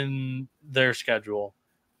win in their schedule.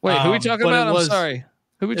 Wait, who are we talking about? I'm sorry.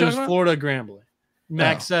 Who are we talking about? Florida Grambling.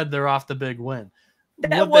 Max said they're off the big win.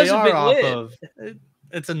 That was they a big are win. off of.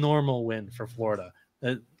 It's a normal win for Florida.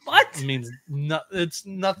 What? It means it's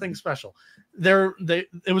nothing special.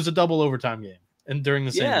 It was a double overtime game, and during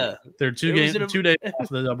the same game, they're 2 days off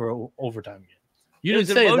the double overtime game. It was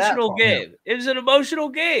an emotional game. It was an emotional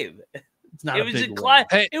game. It's not.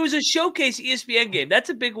 It was a showcase ESPN game. That's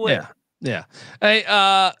a big win. Yeah.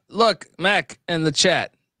 Hey, look, Mac and the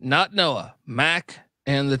chat, not Noah. Mac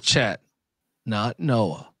and the chat, not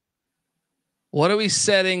Noah. What are we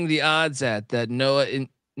setting the odds at that Noah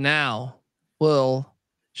now will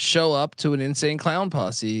show up to an Insane Clown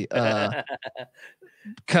Posse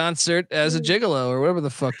concert as a gigolo or whatever the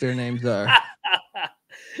fuck their names are?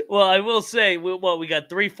 Well, I will say, we got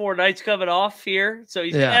 3-4 nights coming off here, so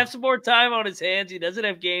he's gonna have some more time on his hands. He doesn't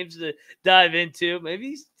have games to dive into.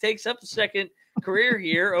 Maybe he takes up a second career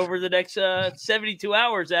here over the next 72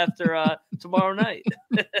 hours after tomorrow night.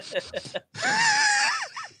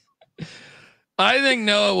 I think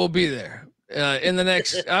Noah will be there in the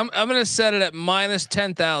next. I'm going to set it at minus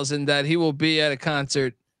 10,000 that he will be at a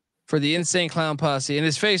concert for the Insane Clown Posse, and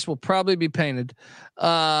his face will probably be painted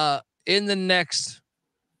in the next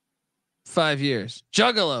 5 years.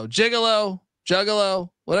 Gigolo,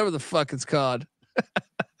 whatever the fuck it's called.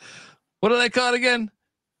 What are they called again?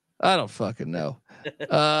 I don't fucking know.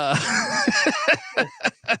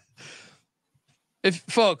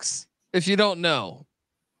 If you don't know.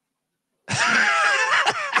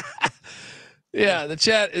 Yeah, the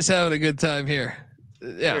chat is having a good time here.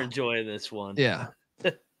 Yeah, we're enjoying this one. Yeah.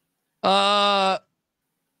 Where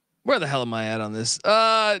the hell am I at on this?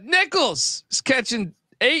 Nichols is catching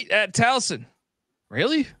 8 at Towson.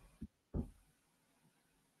 Really?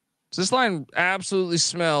 Does this line absolutely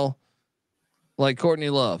smell like Courtney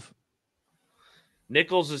Love?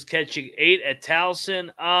 Nichols is catching 8 at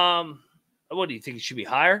Towson. What do you think? It should be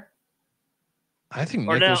higher? I think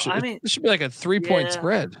Nichols it should be like a 3-point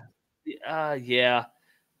spread. Yeah.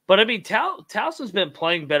 But I mean, Towson's been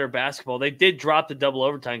playing better basketball. They did drop the double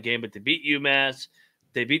overtime game, but they beat UMass.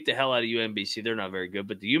 They beat the hell out of UMBC. They're not very good,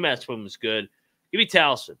 but the UMass one was good. Give me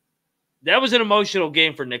Towson. That was an emotional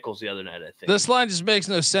game for Nichols the other night, I think. This line just makes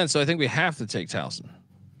no sense, so I think we have to take Towson.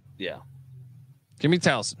 Yeah. Give me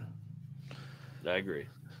Towson. I agree.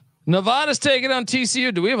 Nevada's taking on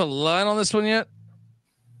TCU. Do we have a line on this one yet?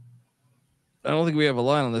 I don't think we have a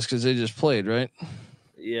line on this because they just played, right?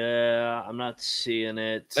 Yeah, I'm not seeing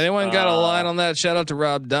it. Anyone got a line on that? Shout out to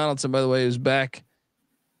Rob Donaldson, by the way, who's back.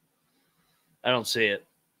 I don't see it.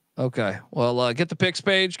 Okay. Well, get the picks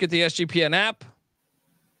page, get the SGPN app.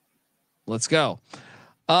 Let's go.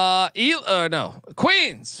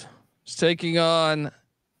 Queens is taking on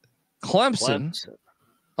Clemson.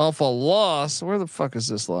 Off a loss. Where the fuck is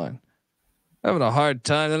this line? Having a hard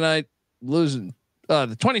time tonight. Losing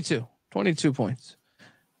the 22 points.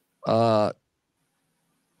 That's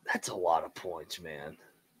a lot of points, man.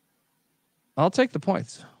 I'll take the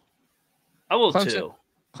points. I will too.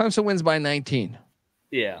 Clemson wins by 19.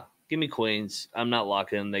 Yeah. Give me Queens. I'm not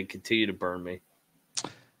locked in. They continue to burn me.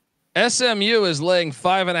 SMU is laying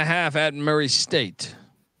 5.5 at Murray State.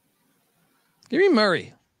 Give me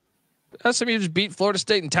Murray. SMU just beat Florida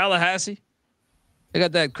State in Tallahassee. They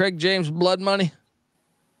got that Craig James blood money.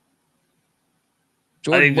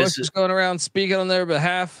 George Bush is going around speaking on their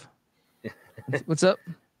behalf. What's up?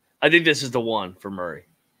 I think this is the one for Murray.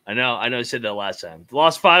 I know I said that last time.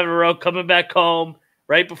 Lost 5 in a row, coming back home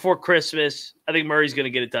right before Christmas. I think Murray's going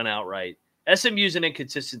to get it done outright. SMU's an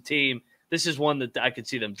inconsistent team. This is one that I could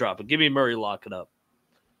see them dropping. Give me Murray locking up.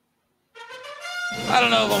 I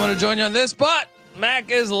don't know if I'm going to join you on this, but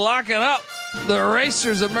Mac is locking up the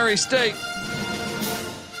Racers of Murray State.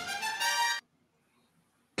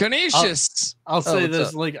 Canisius. I'll say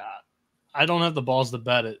this: I don't have the balls to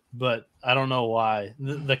bet it, but I don't know why.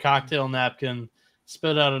 The cocktail napkin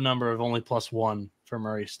spit out a number of only +1 for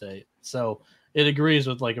Murray State, so it agrees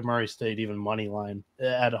with a Murray State even money line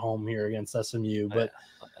at home here against SMU. But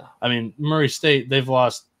I mean, Murray State, they've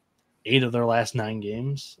lost 8 of their last 9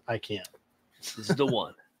 games. I can't. This is the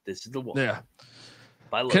one. Yeah.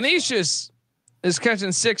 Canisius is catching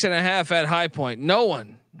 6.5 at High Point. No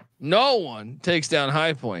one takes down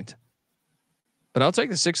High Point. But I'll take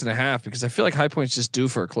the 6.5 because I feel like High Point's just due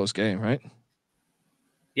for a close game, right?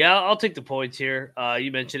 Yeah, I'll take the points here.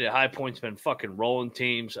 You mentioned it. High Point's been fucking rolling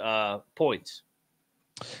teams. Points.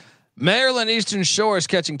 Maryland Eastern Shore is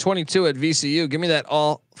catching 22 at VCU. Give me that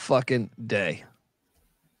all fucking day.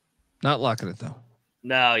 Not locking it though.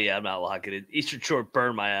 No, yeah, I'm not locking it. Eastern Shore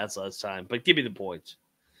burned my ass last time, but give me the points.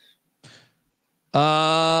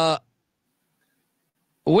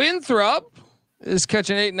 Winthrop is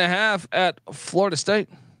catching 8.5 at Florida State.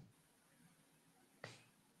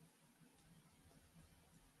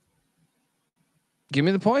 Give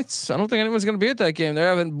me the points. I don't think anyone's going to be at that game. They're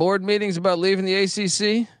having board meetings about leaving the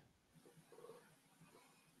ACC.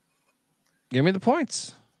 Give me the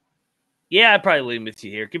points. Yeah, I'd probably lean with you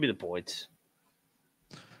here. Give me the points.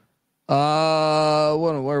 Where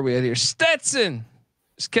are we at here? Stetson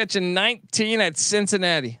is catching 19 at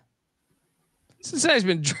Cincinnati. Cincinnati's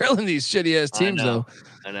been drilling these shitty ass teams though.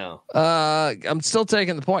 I know. I'm still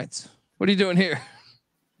taking the points. What are you doing here?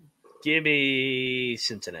 Give me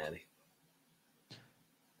Cincinnati.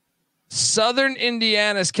 Southern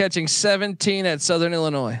Indiana is catching 17 at Southern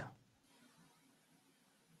Illinois.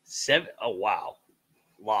 7. Oh wow.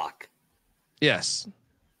 Lock. Yes.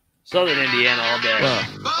 Southern Indiana all day.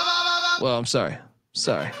 Well, I'm sorry.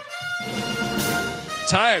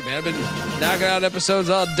 Tired, man. I've been knocking out episodes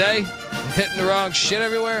all day, hitting the wrong shit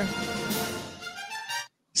everywhere.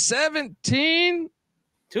 17?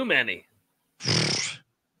 Too many.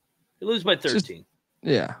 You lose by 13.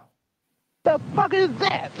 Yeah. The fuck is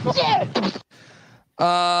that? Shit.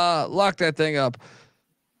 Lock that thing up.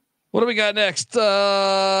 What do we got next?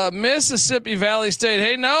 Mississippi Valley State.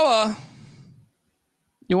 Hey Noah.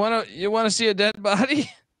 You wanna see a dead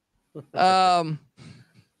body?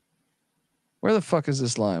 Where the fuck is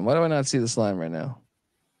this line? Why do I not see this line right now?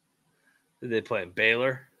 Did they play in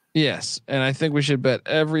Baylor? Yes, and I think we should bet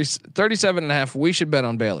 37.5. We should bet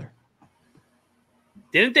on Baylor.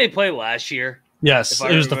 Didn't they play last year? Yes,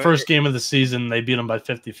 it was the first game of the season. They beat them by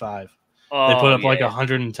 55. They put up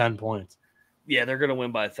 110 points. Yeah, they're gonna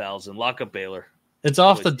win by 1,000. Lock up Baylor. It's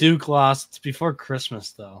off the Duke loss. It's before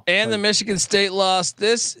Christmas though, and the Michigan State loss.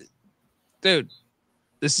 This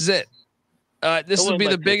is it. This will be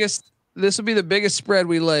the biggest. This will be the biggest spread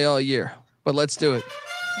we lay all year. But let's do it.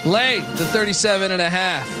 Lay the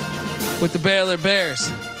 37.5 with the Baylor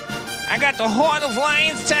Bears. I got the Horde of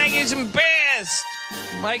Lions, Tigers, and Bears.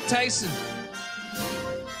 Mike Tyson.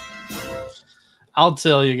 I'll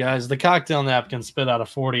tell you guys, the cocktail napkin spit out a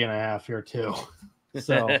 40.5 here too.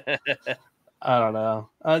 So I don't know.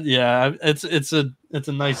 Yeah, it's a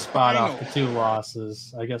nice spot off the 2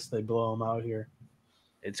 losses. I guess they blow them out here.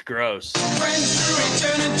 It's gross. Friends through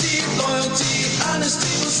eternity, loyalty,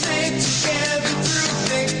 honesty will stay together through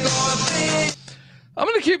thick or thin. I'm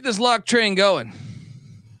going to keep this lock train going.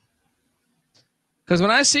 Because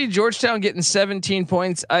when I see Georgetown getting 17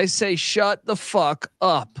 points, I say, shut the fuck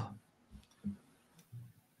up.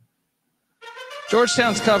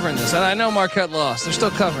 Georgetown's covering this. And I know Marquette lost. They're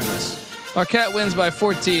still covering this. Marquette wins by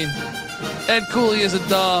 14. Ed Cooley is a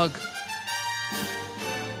dog.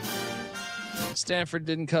 Stanford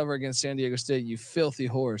didn't cover against San Diego State, you filthy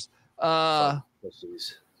whores.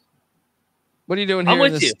 What are you doing here? I'm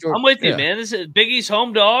with you. I'm with you, man. This is Big East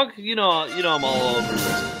home dog. You know I'm all over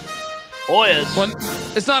this.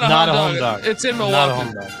 Hoyas. It's not a home dog. It's in Milwaukee. Not a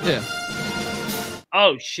home dog. Yeah.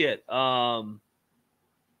 Oh shit. I'm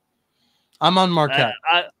on Marquette.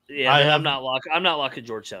 I'm not locking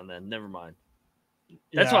Georgetown then. Never mind.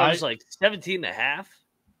 That's why I was like 17.5.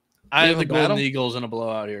 I have the Golden Eagles in a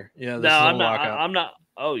blowout here. Yeah. No, I'm not.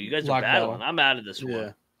 Oh, you guys are battling. Battle. I'm out of this one.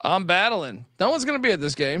 Yeah. I'm battling. No one's going to be at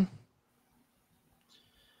this game.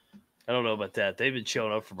 I don't know about that. They've been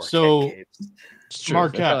showing up for Marquette games.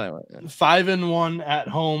 Marquette 5-1 at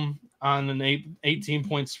home on an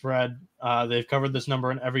 18-point spread. They've covered this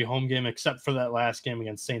number in every home game except for that last game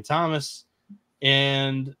against St. Thomas.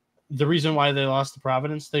 And the reason why they lost to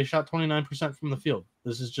Providence, they shot 29% from the field.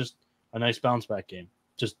 This is just a nice bounce back game,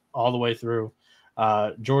 just all the way through.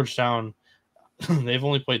 Georgetown, they've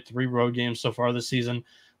only played 3 road games so far this season.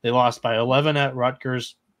 They lost by 11 at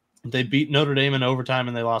Rutgers. They beat Notre Dame in overtime,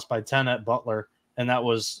 and they lost by 10 at Butler, and that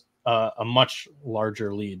was a much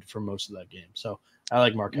larger lead for most of that game. So I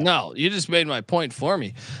like Marquette. No, you just made my point for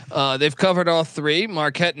me. They've covered all 3.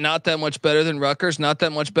 Marquette not that much better than Rutgers, not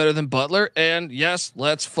that much better than Butler, and yes,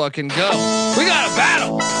 let's fucking go. We got a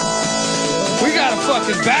battle. We got a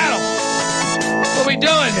fucking battle. What are we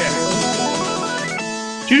doing here?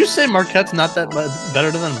 Did you just say Marquette's not that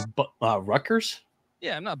better than Rutgers?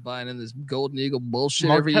 Yeah, I'm not buying in this Golden Eagle bullshit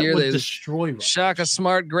Marquette every year. Would they destroy Rutgers. Shaka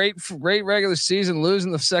Smart, great regular season,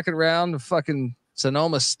 losing the second round to fucking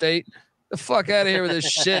Sonoma State. The fuck out of here with this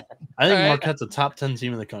shit. I think Marquette's a top 10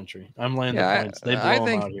 team in the country. I'm laying the points. They blow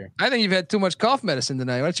them out here. I think you've had too much cough medicine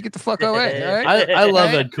tonight. Why don't you get the fuck away? All right? I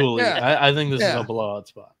love Ed Cooley. Yeah. I think this is a blowout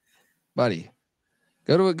spot. Buddy,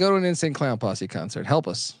 go to an Insane Clown Posse concert. Help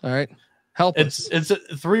us. All right. Help us. It's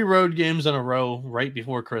 3 road games in a row right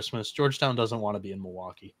before Christmas. Georgetown doesn't want to be in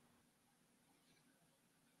Milwaukee.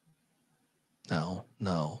 No.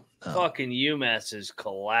 Fucking UMass has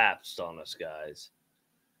collapsed on us, guys.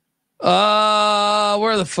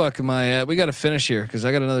 Where the fuck am I at? We got to finish here because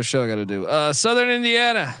I got another show I got to do. Southern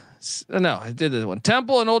Indiana. No, I did this one.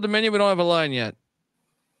 Temple and Old Dominion. We don't have a line yet,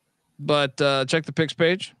 but check the picks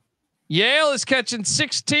page. Yale is catching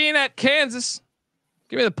 16 at Kansas.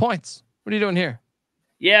 Give me the points. What are you doing here?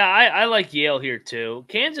 Yeah, I like Yale here too.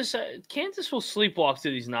 Kansas will sleepwalk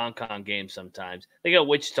through these non-con games sometimes. They got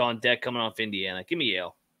Wichita on deck coming off Indiana. Give me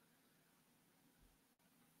Yale.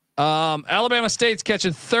 Alabama State's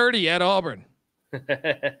catching 30 at Auburn.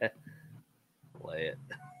 Lay it.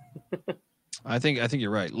 I think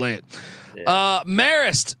you're right. Lay it. Yeah.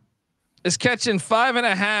 Marist is catching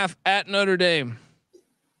 5.5 at Notre Dame.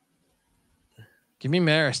 Give me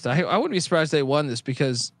Marist. I wouldn't be surprised they won this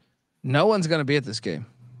because no one's going to be at this game.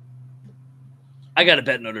 I got to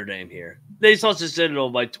bet Notre Dame here. They lost to Citadel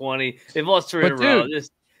by 20. They've lost 3 in a row.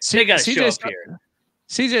 They got to show up here.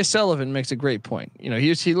 CJ Sullivan makes a great point. You know,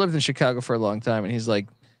 he lived in Chicago for a long time, and he's like,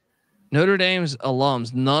 Notre Dame's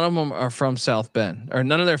alums, none of them are from South Bend, or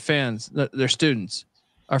none of their fans, their students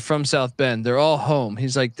are from South Bend. They're all home.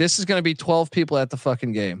 He's like, this is going to be 12 people at the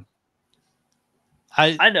fucking game.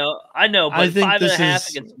 I know, but 5.5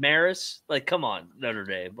 against Marist, like, come on, Notre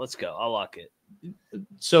Dame, let's go. I'll lock it.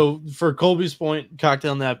 So for Colby's point,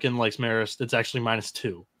 Cocktail Napkin likes Marist. It's actually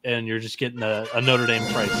 -2, and you're just getting a Notre Dame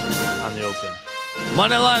price on the open.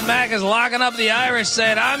 Moneyline Mac is locking up the Irish,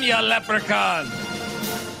 saying, "I'm your leprechaun."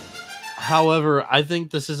 However, I think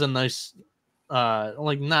this is a nice,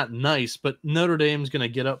 not nice, but Notre Dame's going to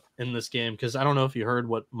get up in this game because I don't know if you heard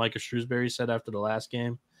what Micah Shrewsbury said after the last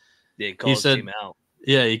game. Yeah, he called his team out.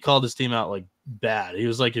 Yeah, he called his team out like bad. He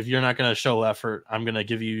was like, if you're not going to show effort, I'm going to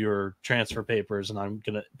give you your transfer papers and I'm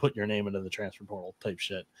going to put your name into the transfer portal type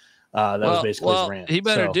shit. That was basically his rant. He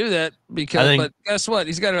better do that because, but guess what?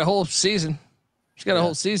 He's got a whole season. He's got a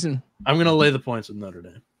whole season. I'm going to lay the points with Notre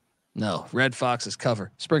Dame. No, Red Foxes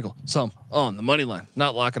cover. Sprinkle some on the money line.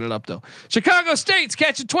 Not locking it up though. Chicago State's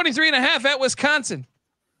catching 23.5 at Wisconsin.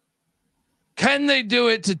 Can they do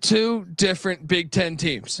it to 2 different Big Ten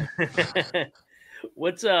teams?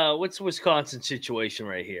 What's Wisconsin's situation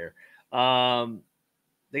right here?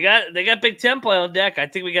 They got Big Ten play on deck. I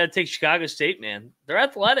think we got to take Chicago State, man. They're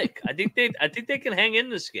athletic. I think they can hang in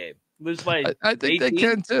this game. Lose by I think 18? they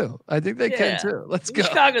can too. I think they can too. Let's go.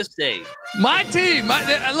 Chicago State. My team.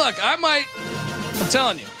 Look, I'm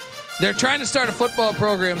telling you, they're trying to start a football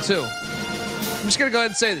program too. I'm just going to go ahead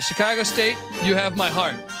and say this. Chicago State, you have my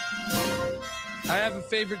heart. I have a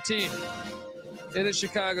favorite team. It is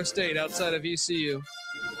Chicago State outside of ECU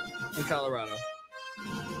in Colorado.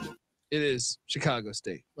 It is Chicago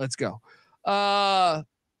State. Let's go.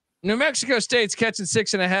 New Mexico State's catching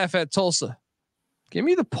 6.5 at Tulsa. Give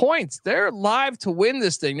me the points. They're live to win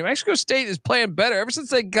this thing. New Mexico State is playing better ever since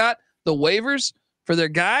they got the waivers for their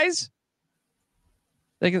guys.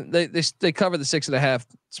 They cover the 6.5.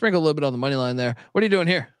 Sprinkle a little bit on the money line there. What are you doing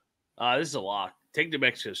here? This is a lock. Take New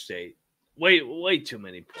Mexico State. Way too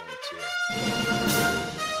many points here.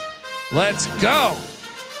 Let's go.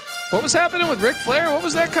 What was happening with Ric Flair? What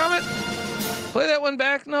was that comment? Play that one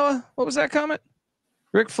back, Noah. What was that comment?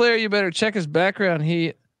 Ric Flair, you better check his background.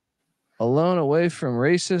 He alone away from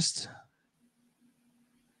racist.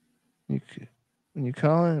 When you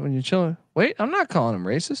chilling. Wait, I'm not calling him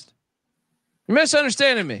racist. You're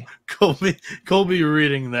misunderstanding me. Colby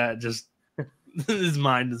reading that just his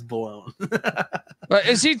mind is blown. But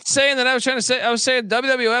is he saying that I was saying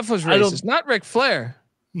WWF was racist, not Ric Flair?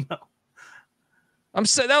 No. I'm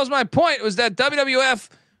saying that was my point. Was that WWF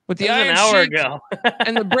with the Iron an hour Sheik ago.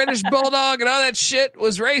 and the British Bulldog and all that shit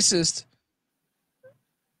was racist?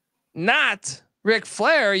 Not Ric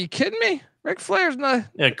Flair. Are you kidding me? Ric Flair's not.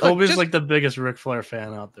 Yeah, Colby's like the biggest Ric Flair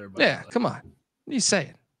fan out there. Yeah, come on. What are you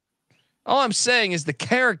saying? All I'm saying is the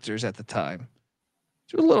characters at the time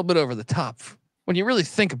were a little bit over the top when you really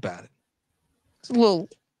think about it. It's a little.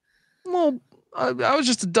 I was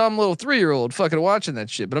just a dumb little 3-year-old fucking watching that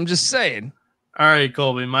shit, but I'm just saying. All right,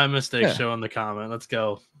 Colby, my mistake. Show in the comment. Let's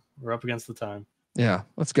go. We're up against the time. Yeah,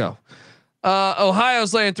 let's go.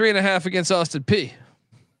 Ohio's laying 3.5 against Austin P.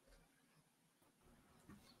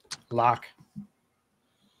 Lock.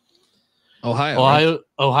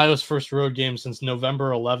 Ohio's first road game since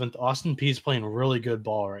November 11th. Austin Peay's playing really good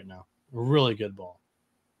ball right now. Really good ball.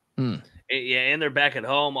 Yeah, and they're back at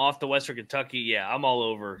home off the Western Kentucky. Yeah, I'm all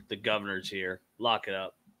over the Governors here. Lock it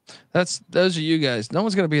up. Those are you guys. No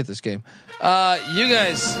one's going to be at this game. You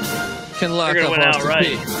guys can lock up Austin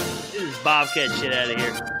Peay. This is Bobcat shit out of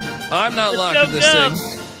here. I'm not locking this thing.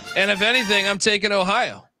 And if anything, I'm taking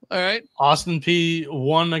Ohio. All right. Austin Peay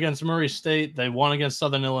won against Murray State. They won against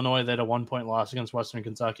Southern Illinois. They had a 1-point loss against Western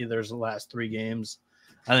Kentucky. There's the last 3 games.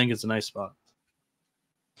 I think it's a nice spot.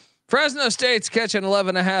 Fresno State's catching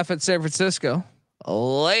 11.5 at San Francisco.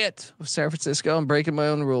 I'll lay it with San Francisco. I'm breaking my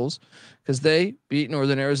own rules because they beat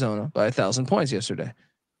Northern Arizona by 1,000 points yesterday.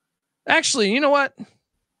 Actually, you know what?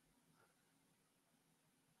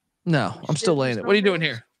 No, I'm still laying it. What are you doing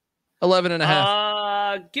here?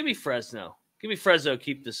 11.5. Give me Fresno. Give me Fresno.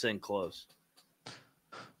 Keep this thing close.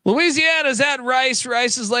 Louisiana's at Rice.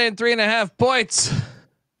 Rice is laying 3.5 points.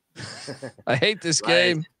 I hate this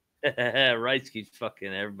game. Rice keeps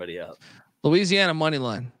fucking everybody up. Louisiana money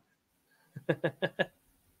line.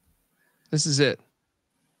 This is it.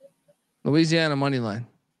 Louisiana money line.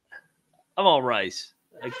 I'm all Rice.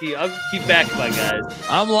 I'll keep backing my guys.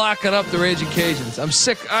 I'm locking up the Raging Cajuns. I'm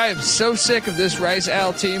sick. I am so sick of this Rice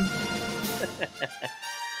Owl team.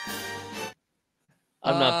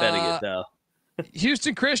 I'm not betting it though.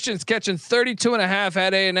 Houston Christians catching 32.5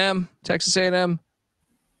 at A&M, Texas A&M.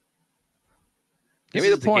 Give me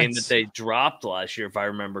the points. Game that they dropped last year, if I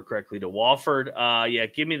remember correctly, to Wofford. Yeah,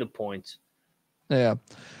 give me the points. Yeah.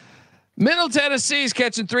 Middle Tennessee's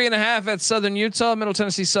catching 3.5 at Southern Utah. Middle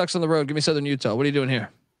Tennessee sucks on the road. Give me Southern Utah. What are you doing here?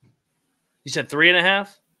 You said 3.5?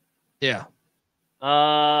 Yeah.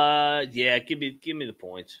 Yeah, give me the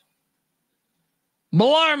points.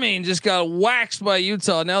 Bellarmine just got waxed by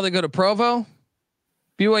Utah. Now they go to Provo.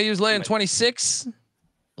 BYU's laying 26.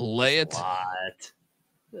 Lay it. What?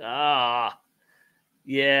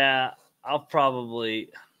 Yeah, I'll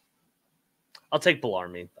take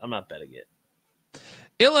Bellarmine. I'm not betting it.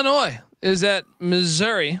 Illinois is at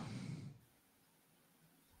Missouri.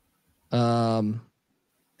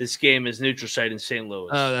 This game is neutral site in St. Louis.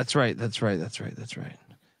 Oh, that's right.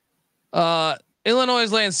 Illinois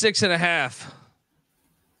is laying 6.5.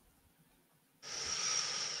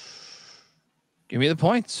 Give me the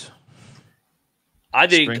points. I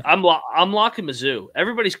think I'm locking Mizzou.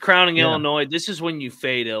 Everybody's crowning Illinois. This is when you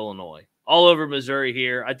fade Illinois. All over Missouri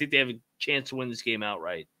here. I think they have a chance to win this game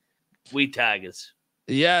outright. We tag us.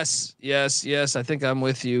 Yes. I think I'm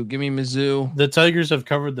with you. Give me Mizzou. The Tigers have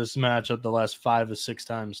covered this matchup the last 5 to 6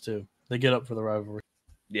 times too. They get up for the rivalry.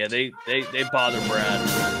 Yeah, they bother Brad.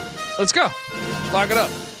 Let's go. Lock it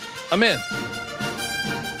up. I'm in.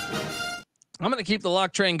 I'm going to keep the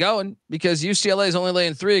lock train going because UCLA is only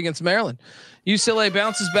laying 3 against Maryland. UCLA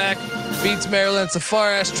bounces back, beats Maryland. It's a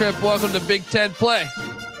far ass trip. Welcome to Big Ten play.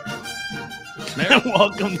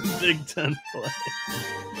 Welcome to Big Ten play.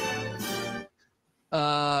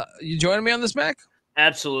 You joining me on this, Mac?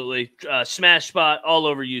 Absolutely. Smash spot all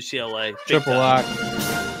over UCLA. Triple lock.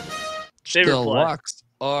 The locks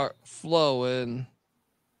are flowing.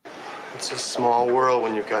 It's a small world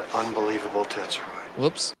when you've got unbelievable tits.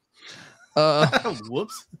 Whoops.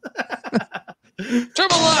 Whoops.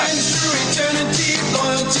 Triple lock.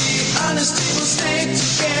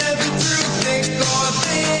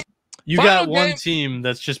 You Final got one game. team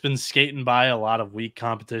that's just been skating by a lot of weak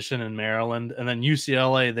competition in Maryland, and then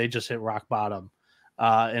UCLA, they just hit rock bottom.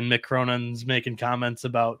 And Mick Cronin's making comments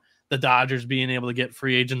about the Dodgers being able to get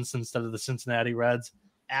free agents instead of the Cincinnati Reds.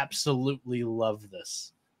 Absolutely love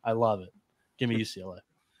this. I love it. Give me UCLA.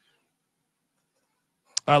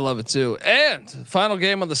 I love it too. And final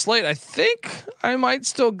game on the slate. I think I might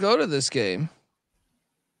still go to this game.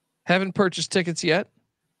 Haven't purchased tickets yet.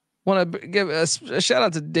 Want to give a shout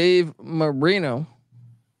out to Dave Marino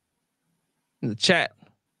in the chat.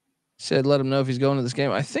 Said, let him know if he's going to this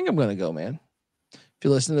game. I think I'm going to go, man. If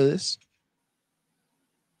you listen to this,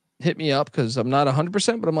 hit me up because I'm not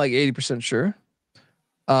 100%, but I'm like 80% sure.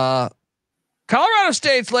 Colorado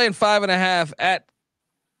State's laying 5.5 at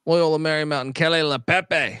Loyola Marymount, Kelly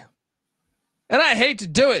LePepe. And I hate to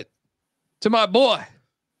do it to my boy.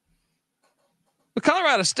 But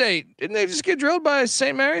Colorado State, didn't they just get drilled by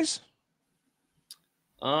St. Mary's?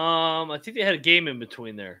 I think they had a game in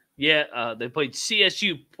between there. Yeah, they played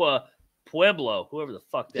CSU Pueblo, whoever the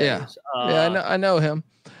fuck that is. Yeah, I know him.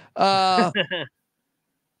 I'm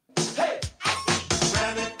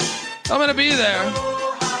gonna be there.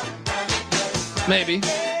 Maybe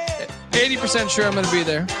 80% sure I'm gonna be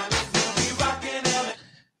there.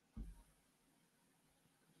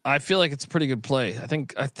 I feel like it's a pretty good play. I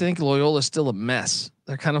think Loyola's still a mess.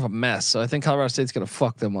 They're kind of a mess. So I think Colorado State's gonna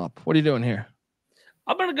fuck them up. What are you doing here?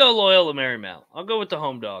 I'm gonna go Loyola Marymount. I'll go with the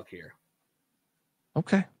home dog here.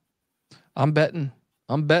 Okay. I'm betting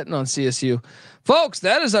on CSU. Folks,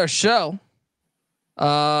 that is our show.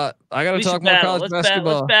 I got to talk more college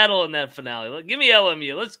basketball. Let's battle in that finale. Give me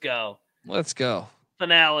LMU. Let's go. Let's go.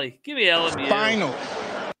 Finale. Give me LMU. Final.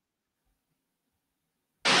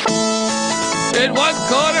 In one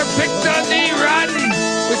corner, Pick Dundee Rodney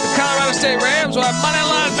with the Colorado State Rams, while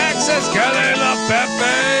Moneyline Max says Kelly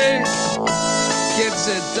LePepe gets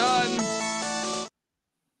it done.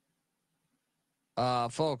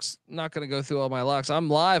 Folks, not going to go through all my locks. I'm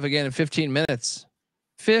live again in 15 minutes.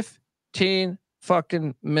 15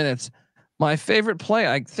 fucking minutes. My favorite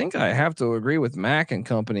play, I think I have to agree with Mac and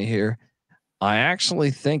company here. I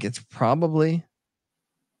actually think it's probably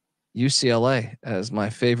UCLA as my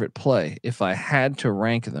favorite play if I had to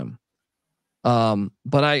rank them.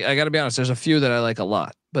 But I got to be honest, there's a few that I like a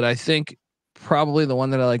lot, but I think probably the one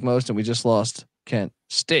that I like most, and we just lost Kent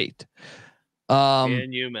State.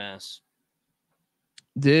 And UMass.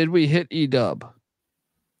 Did we hit EW?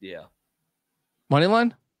 Yeah. Money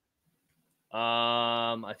line?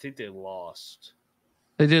 I think they lost.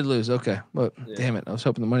 They did lose. Okay. But damn it. I was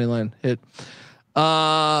hoping the money line hit.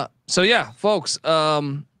 So yeah, folks,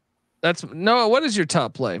 that's Noah. What is your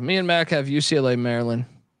top play? Me and Mac have UCLA, Maryland.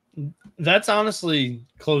 That's honestly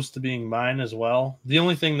close to being mine as well. The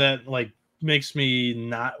only thing that like makes me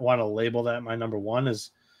not want to label that my number one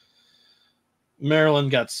is Maryland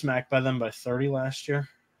got smacked by them by 30 last year.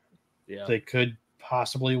 Yeah. They could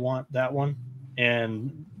possibly want that one.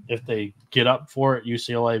 And if they get up for it,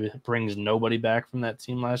 UCLA brings nobody back from that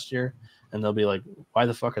team last year. And they'll be like, why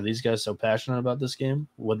the fuck are these guys so passionate about this game?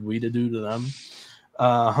 What did we to do to them?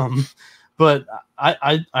 But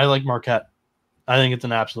I like Marquette. I think it's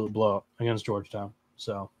an absolute blowout against Georgetown.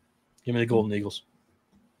 So give me the Golden Eagles.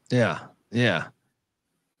 Yeah. Yeah.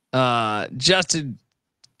 Justin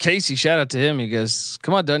Casey, shout out to him. He goes,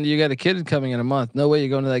 come on, Dundee, you got a kid coming in a month. No way you're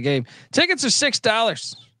going to that game. Tickets are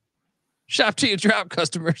 $6. Shop till you drop,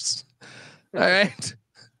 customers. All right.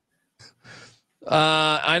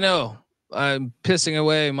 I know I'm pissing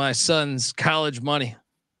away my son's college money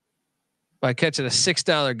by catching a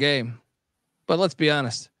 $6 game. But let's be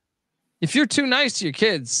honest. If you're too nice to your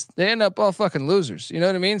kids, they end up all fucking losers. You know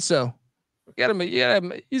what I mean? So he's got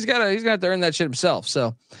to earn that shit himself.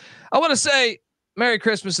 So I want to say Merry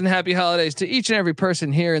Christmas and Happy Holidays to each and every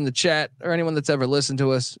person here in the chat or anyone that's ever listened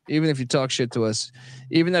to us, even if you talk shit to us,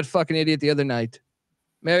 even that fucking idiot the other night.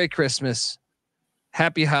 Merry Christmas,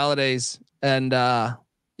 Happy Holidays, and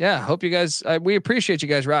hope you guys. We appreciate you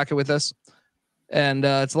guys rocking with us, and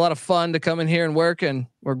it's a lot of fun to come in here and work, and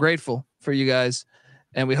we're grateful for you guys.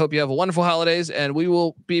 And we hope you have a wonderful holidays. And we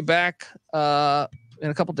will be back in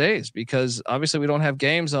a couple days because obviously we don't have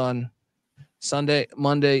games on Sunday,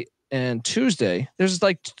 Monday, and Tuesday. There's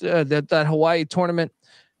like that Hawaii tournament.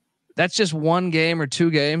 That's just one game or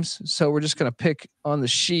two games. So we're just going to pick on the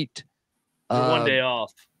sheet. One day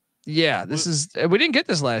off. Yeah, we didn't get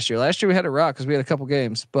this last year. Last year we had a rock because we had a couple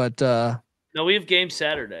games, but no, we have games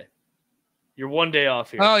Saturday. You're one day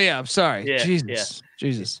off here. Oh yeah, I'm sorry. Yeah, Jesus.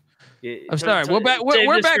 Yeah, I'm sorry. We're back.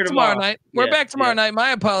 We're back tomorrow night. We're back tomorrow night.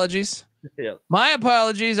 My apologies. Yeah. My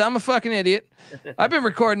apologies. I'm a fucking idiot. I've been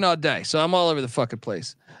recording all day, so I'm all over the fucking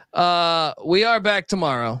place. We are back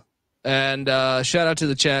tomorrow, and shout out to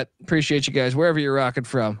the chat. Appreciate you guys wherever you're rocking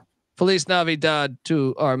from. Feliz Navidad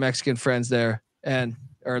to our Mexican friends there and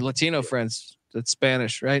our Latino friends. That's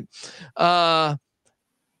Spanish, right?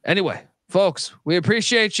 Anyway, folks, we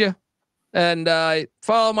appreciate you. And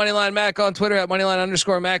follow Moneyline Mac on Twitter at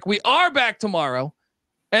Moneyline_Mac. We are back tomorrow.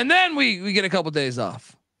 And then we get a couple days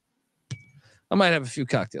off. I might have a few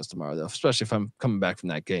cocktails tomorrow, though, especially if I'm coming back from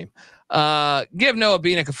that game. Give Noah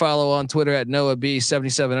Bieniek a follow on Twitter at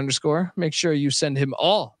NoahB77_. Make sure you send him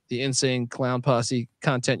all the insane clown posse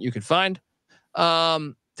content you can find.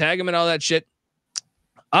 Tag him and all that shit.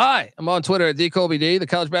 I am on Twitter at DColbyD. The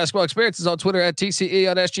College Basketball Experience is on Twitter at TCE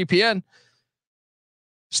on SGPN.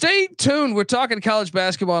 Stay tuned. We're talking college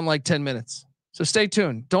basketball in like 10 minutes. So stay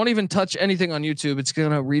tuned. Don't even touch anything on YouTube. It's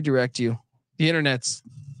going to redirect you. The internet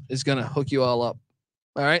is going to hook you all up.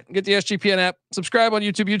 All right. Get the SGPN app. Subscribe on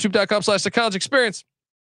YouTube, youtube.com/the college experience.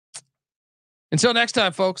 Until next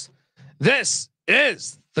time, folks, this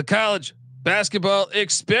is the College Basketball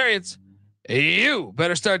Experience. You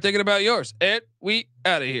better start thinking about yours. And we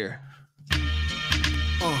out of here.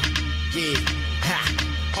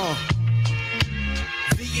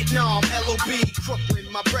 Vietnam, LOB,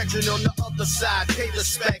 Brooklyn, my brethren on the other side, pay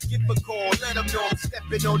respect, give a call, let them know I'm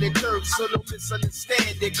stepping on their turf, so no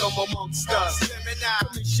misunderstanding come amongst us.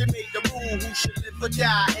 Commission made the rule, who should live or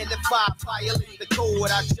die, and if I violate the code,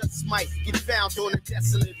 I just might get found on a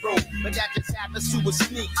desolate road, but that just happens to a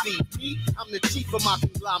sneak thief. Me, I'm the chief of my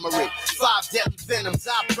conglomerate, 5 deadly venoms,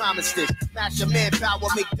 I promise this, match your manpower,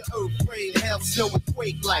 make the earth rain, hell, snow, and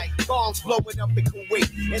quake like bombs blowing up in Kuwait,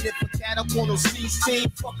 and if a cat up on those seas, team,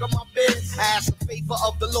 fuck up my biz. I ask a favor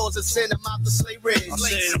of the laws and send them out to slay rigs. I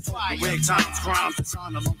said I'm the red times, crimes, it's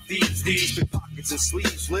on among thieves. These big pockets and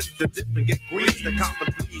sleeves, lift the dip and get greased. The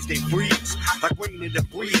copper please, they freeze like rain in the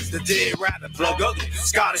breeze. The dead rabbit plug ugly,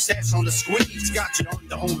 Scottish ass on the squeeze. Got you on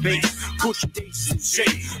the home base, pushing dates in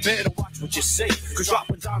shape. Better watch what you say, cause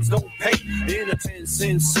dropping dimes don't pay. In a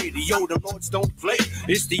 10-cent city, yo, the lords don't play.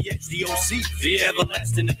 It's the HDOC, the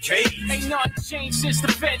everlasting decay. Ain't nothing changed since the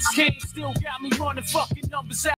feds came. Still got me running fucking numbers out.